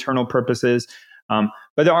internal purposes.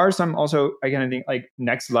 But there are some also, again, I think like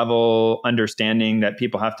next level understanding that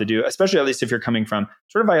people have to do, especially at least if you're coming from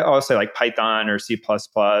sort of, I'll say like Python or C++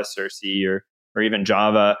 or C or even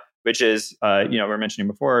Java, which is, we were mentioning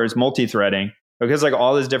before, is multi-threading. Because like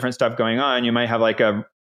all this different stuff going on, you might have like you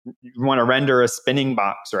want to render a spinning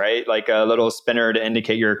box, right? Like a little spinner to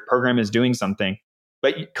indicate your program is doing something.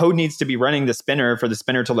 But code needs to be running the spinner for the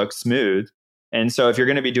spinner to look smooth. And so if you're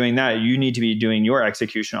going to be doing that, you need to be doing your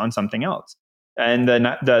execution on something else. And then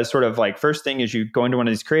the sort of like first thing is you go into one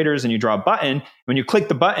of these creators and you draw a button. When you click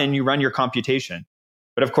the button, you run your computation.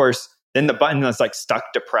 But of course, then the button is like stuck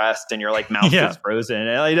depressed and your like mouse is frozen.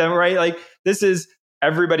 And, right? Like this is,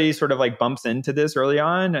 everybody sort of like bumps into this early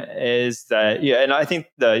on, is that, and I think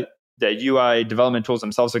the UI development tools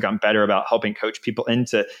themselves have gotten better about helping coach people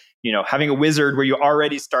into, having a wizard where you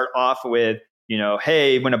already start off with,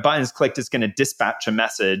 hey, when a button's clicked, it's going to dispatch a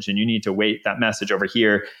message and you need to wait that message over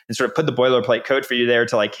here, and sort of put the boilerplate code for you there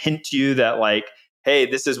to like hint to you that like, hey,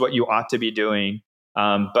 this is what you ought to be doing.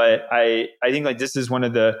 But I think like this is one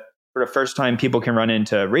of the for the first time, people can run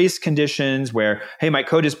into race conditions where, hey, my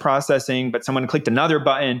code is processing, but someone clicked another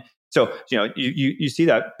button. So, you see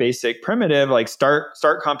that basic primitive, like start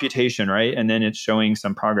computation, right? And then it's showing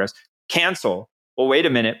some progress. Cancel. Well, wait a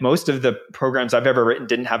minute. Most of the programs I've ever written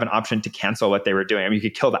didn't have an option to cancel what they were doing. I mean, you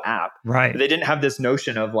could kill the app. Right. But they didn't have this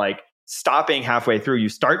notion of like stopping halfway through. You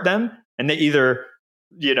start them and they either,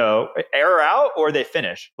 error out or they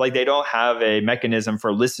finish. Like they don't have a mechanism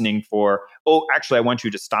for listening for, oh, actually, I want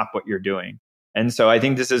you to stop what you're doing. And so I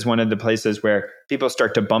think this is one of the places where people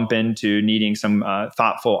start to bump into needing some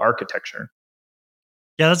thoughtful architecture.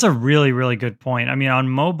 Yeah, that's a really, really good point. I mean, on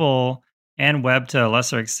mobile and web to a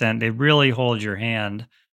lesser extent, they really hold your hand.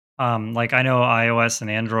 Like I know iOS and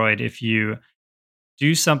Android, if you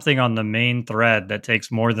do something on the main thread that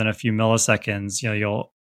takes more than a few milliseconds,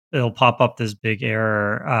 it'll pop up this big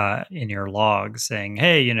error in your log saying,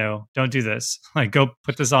 "Hey, don't do this. Like, go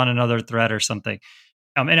put this on another thread or something."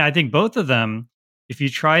 And I think both of them, if you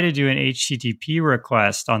try to do an HTTP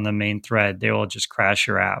request on the main thread, they will just crash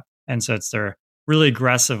your app. And so it's their really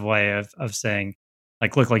aggressive way of saying,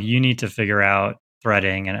 like, look, like you need to figure out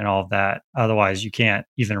threading and all of that. Otherwise, you can't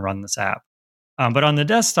even run this app. But on the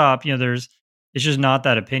desktop, it's just not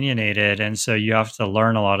that opinionated, and so you have to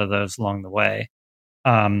learn a lot of those along the way.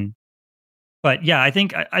 Um, but yeah, I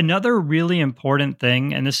think another really important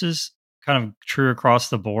thing, and this is kind of true across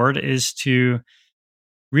the board, is to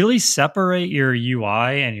really separate your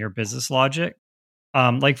UI and your business logic.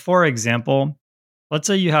 Like for example, let's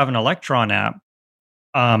say you have an Electron app.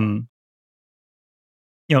 Um,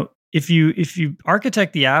 if you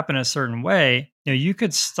architect the app in a certain way, you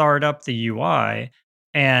could start up the UI,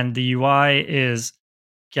 and the UI is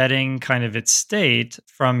getting kind of its state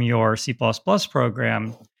from your C++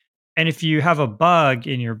 program. And if you have a bug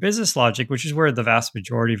in your business logic, which is where the vast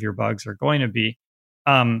majority of your bugs are going to be,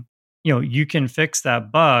 um, you can fix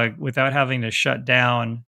that bug without having to shut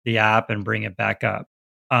down the app and bring it back up.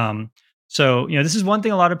 So, this is one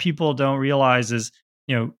thing a lot of people don't realize is,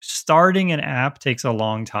 starting an app takes a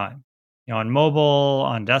long time. On mobile,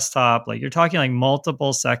 on desktop, like you're talking like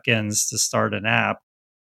multiple seconds to start an app,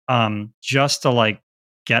 just to like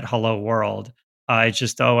get hello world. It's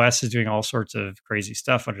just the OS is doing all sorts of crazy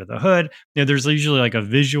stuff under the hood. There's usually like a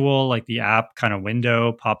visual, like the app kind of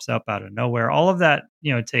window pops up out of nowhere. All of that,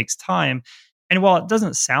 takes time. And while it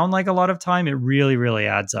doesn't sound like a lot of time, it really, really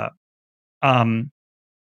adds up. Um,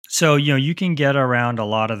 so, you can get around a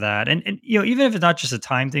lot of that. And even if it's not just a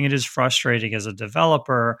time thing, it is frustrating as a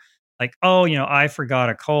developer. Like, oh, I forgot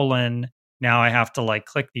a colon. Now I have to like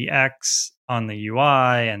click the X on the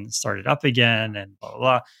UI and start it up again and blah, blah,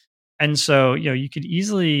 blah. And so, you could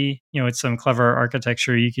easily, with some clever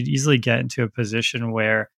architecture, you could easily get into a position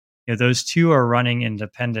where, those two are running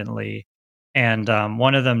independently. And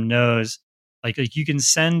one of them knows, like you can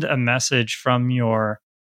send a message from your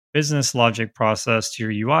business logic process to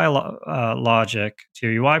your UI logic, to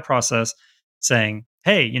your UI process saying,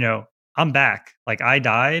 hey, I'm back. Like I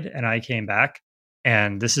died and I came back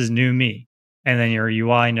and this is new me. And then your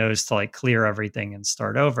UI knows to like clear everything and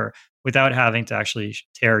start over without having to actually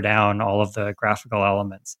tear down all of the graphical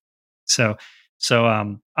elements. So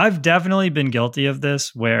I've definitely been guilty of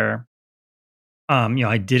this where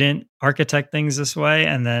I didn't architect things this way,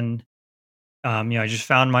 and then I just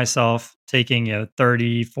found myself taking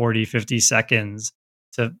 30, 40, 50 seconds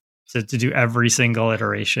to to do every single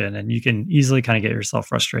iteration, and you can easily kind of get yourself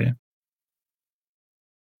frustrated.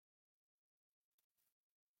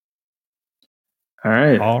 All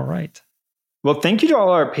right. All right. Well, thank you to all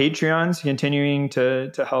our Patreons continuing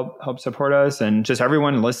to help support us, and just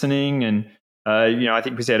everyone listening. And I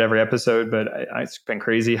think we say it every episode, but it's been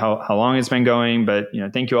crazy how long it's been going. But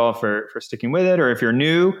thank you all for sticking with it. Or if you're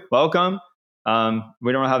new, welcome.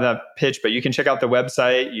 We don't have that pitch, but you can check out the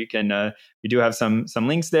website. You can we do have some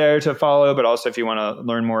links there to follow, but also if you want to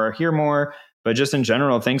learn more or hear more. But just in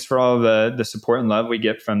general, thanks for all the support and love we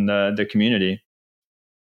get from the community.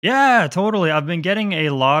 Yeah, totally. I've been getting a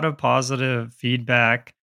lot of positive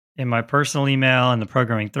feedback in my personal email and the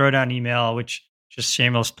Programming Throwdown email, which, just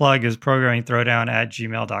shameless plug, is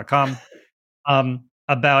programmingthrowdown@gmail.com.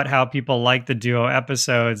 About how people like the duo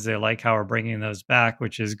episodes. They like how we're bringing those back,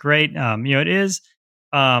 which is great. It is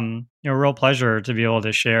a real pleasure to be able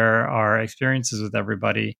to share our experiences with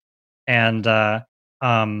everybody. And yeah,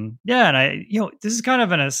 and this is kind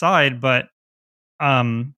of an aside, but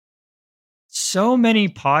um so many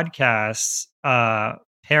podcasts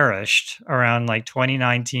perished around like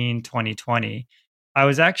 2019, 2020. I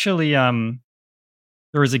was actually there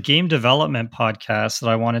was a game development podcast that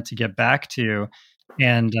I wanted to get back to,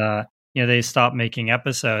 and they stopped making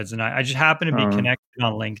episodes, and I just happened to be connected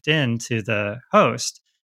on LinkedIn to the host.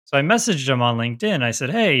 So I messaged him on LinkedIn. I said,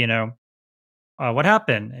 "Hey, what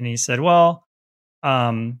happened?" And he said, "Well,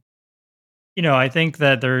 um, I think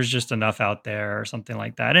that there's just enough out there or something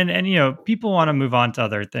like that." And people want to move on to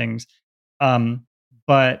other things.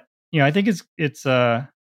 But I think it's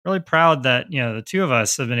really proud that the two of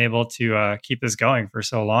us have been able to keep this going for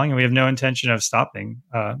so long, and we have no intention of stopping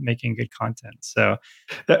making good content. So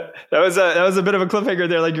that was a bit of a cliffhanger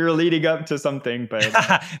there, like you're leading up to something, but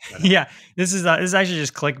yeah, this is actually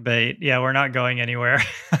just clickbait. Yeah, we're not going anywhere.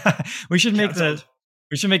 we should make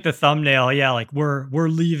the thumbnail. Yeah, like we're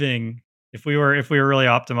leaving. If we were really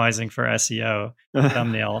optimizing for SEO,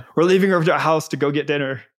 thumbnail. We're leaving our house to go get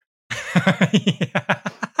dinner. Yeah.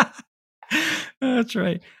 That's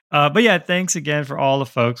right. But yeah, thanks again for all the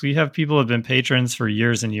folks. We have people who have been patrons for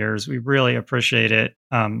years and years. We really appreciate it.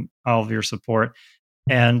 All of your support.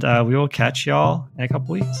 And we will catch y'all in a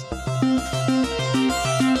couple weeks.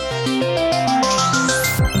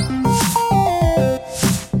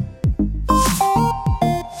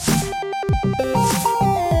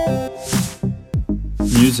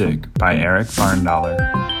 Music by Eric Barndollar.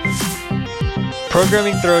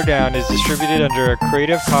 Programming Throwdown is distributed under a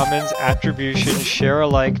Creative Commons Attribution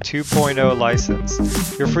Share-alike 2.0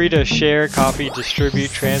 license. You're free to share, copy,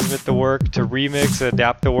 distribute, transmit the work, to remix,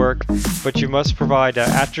 adapt the work, but you must provide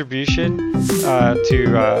attribution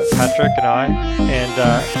to Patrick and I,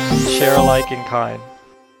 and share alike in kind.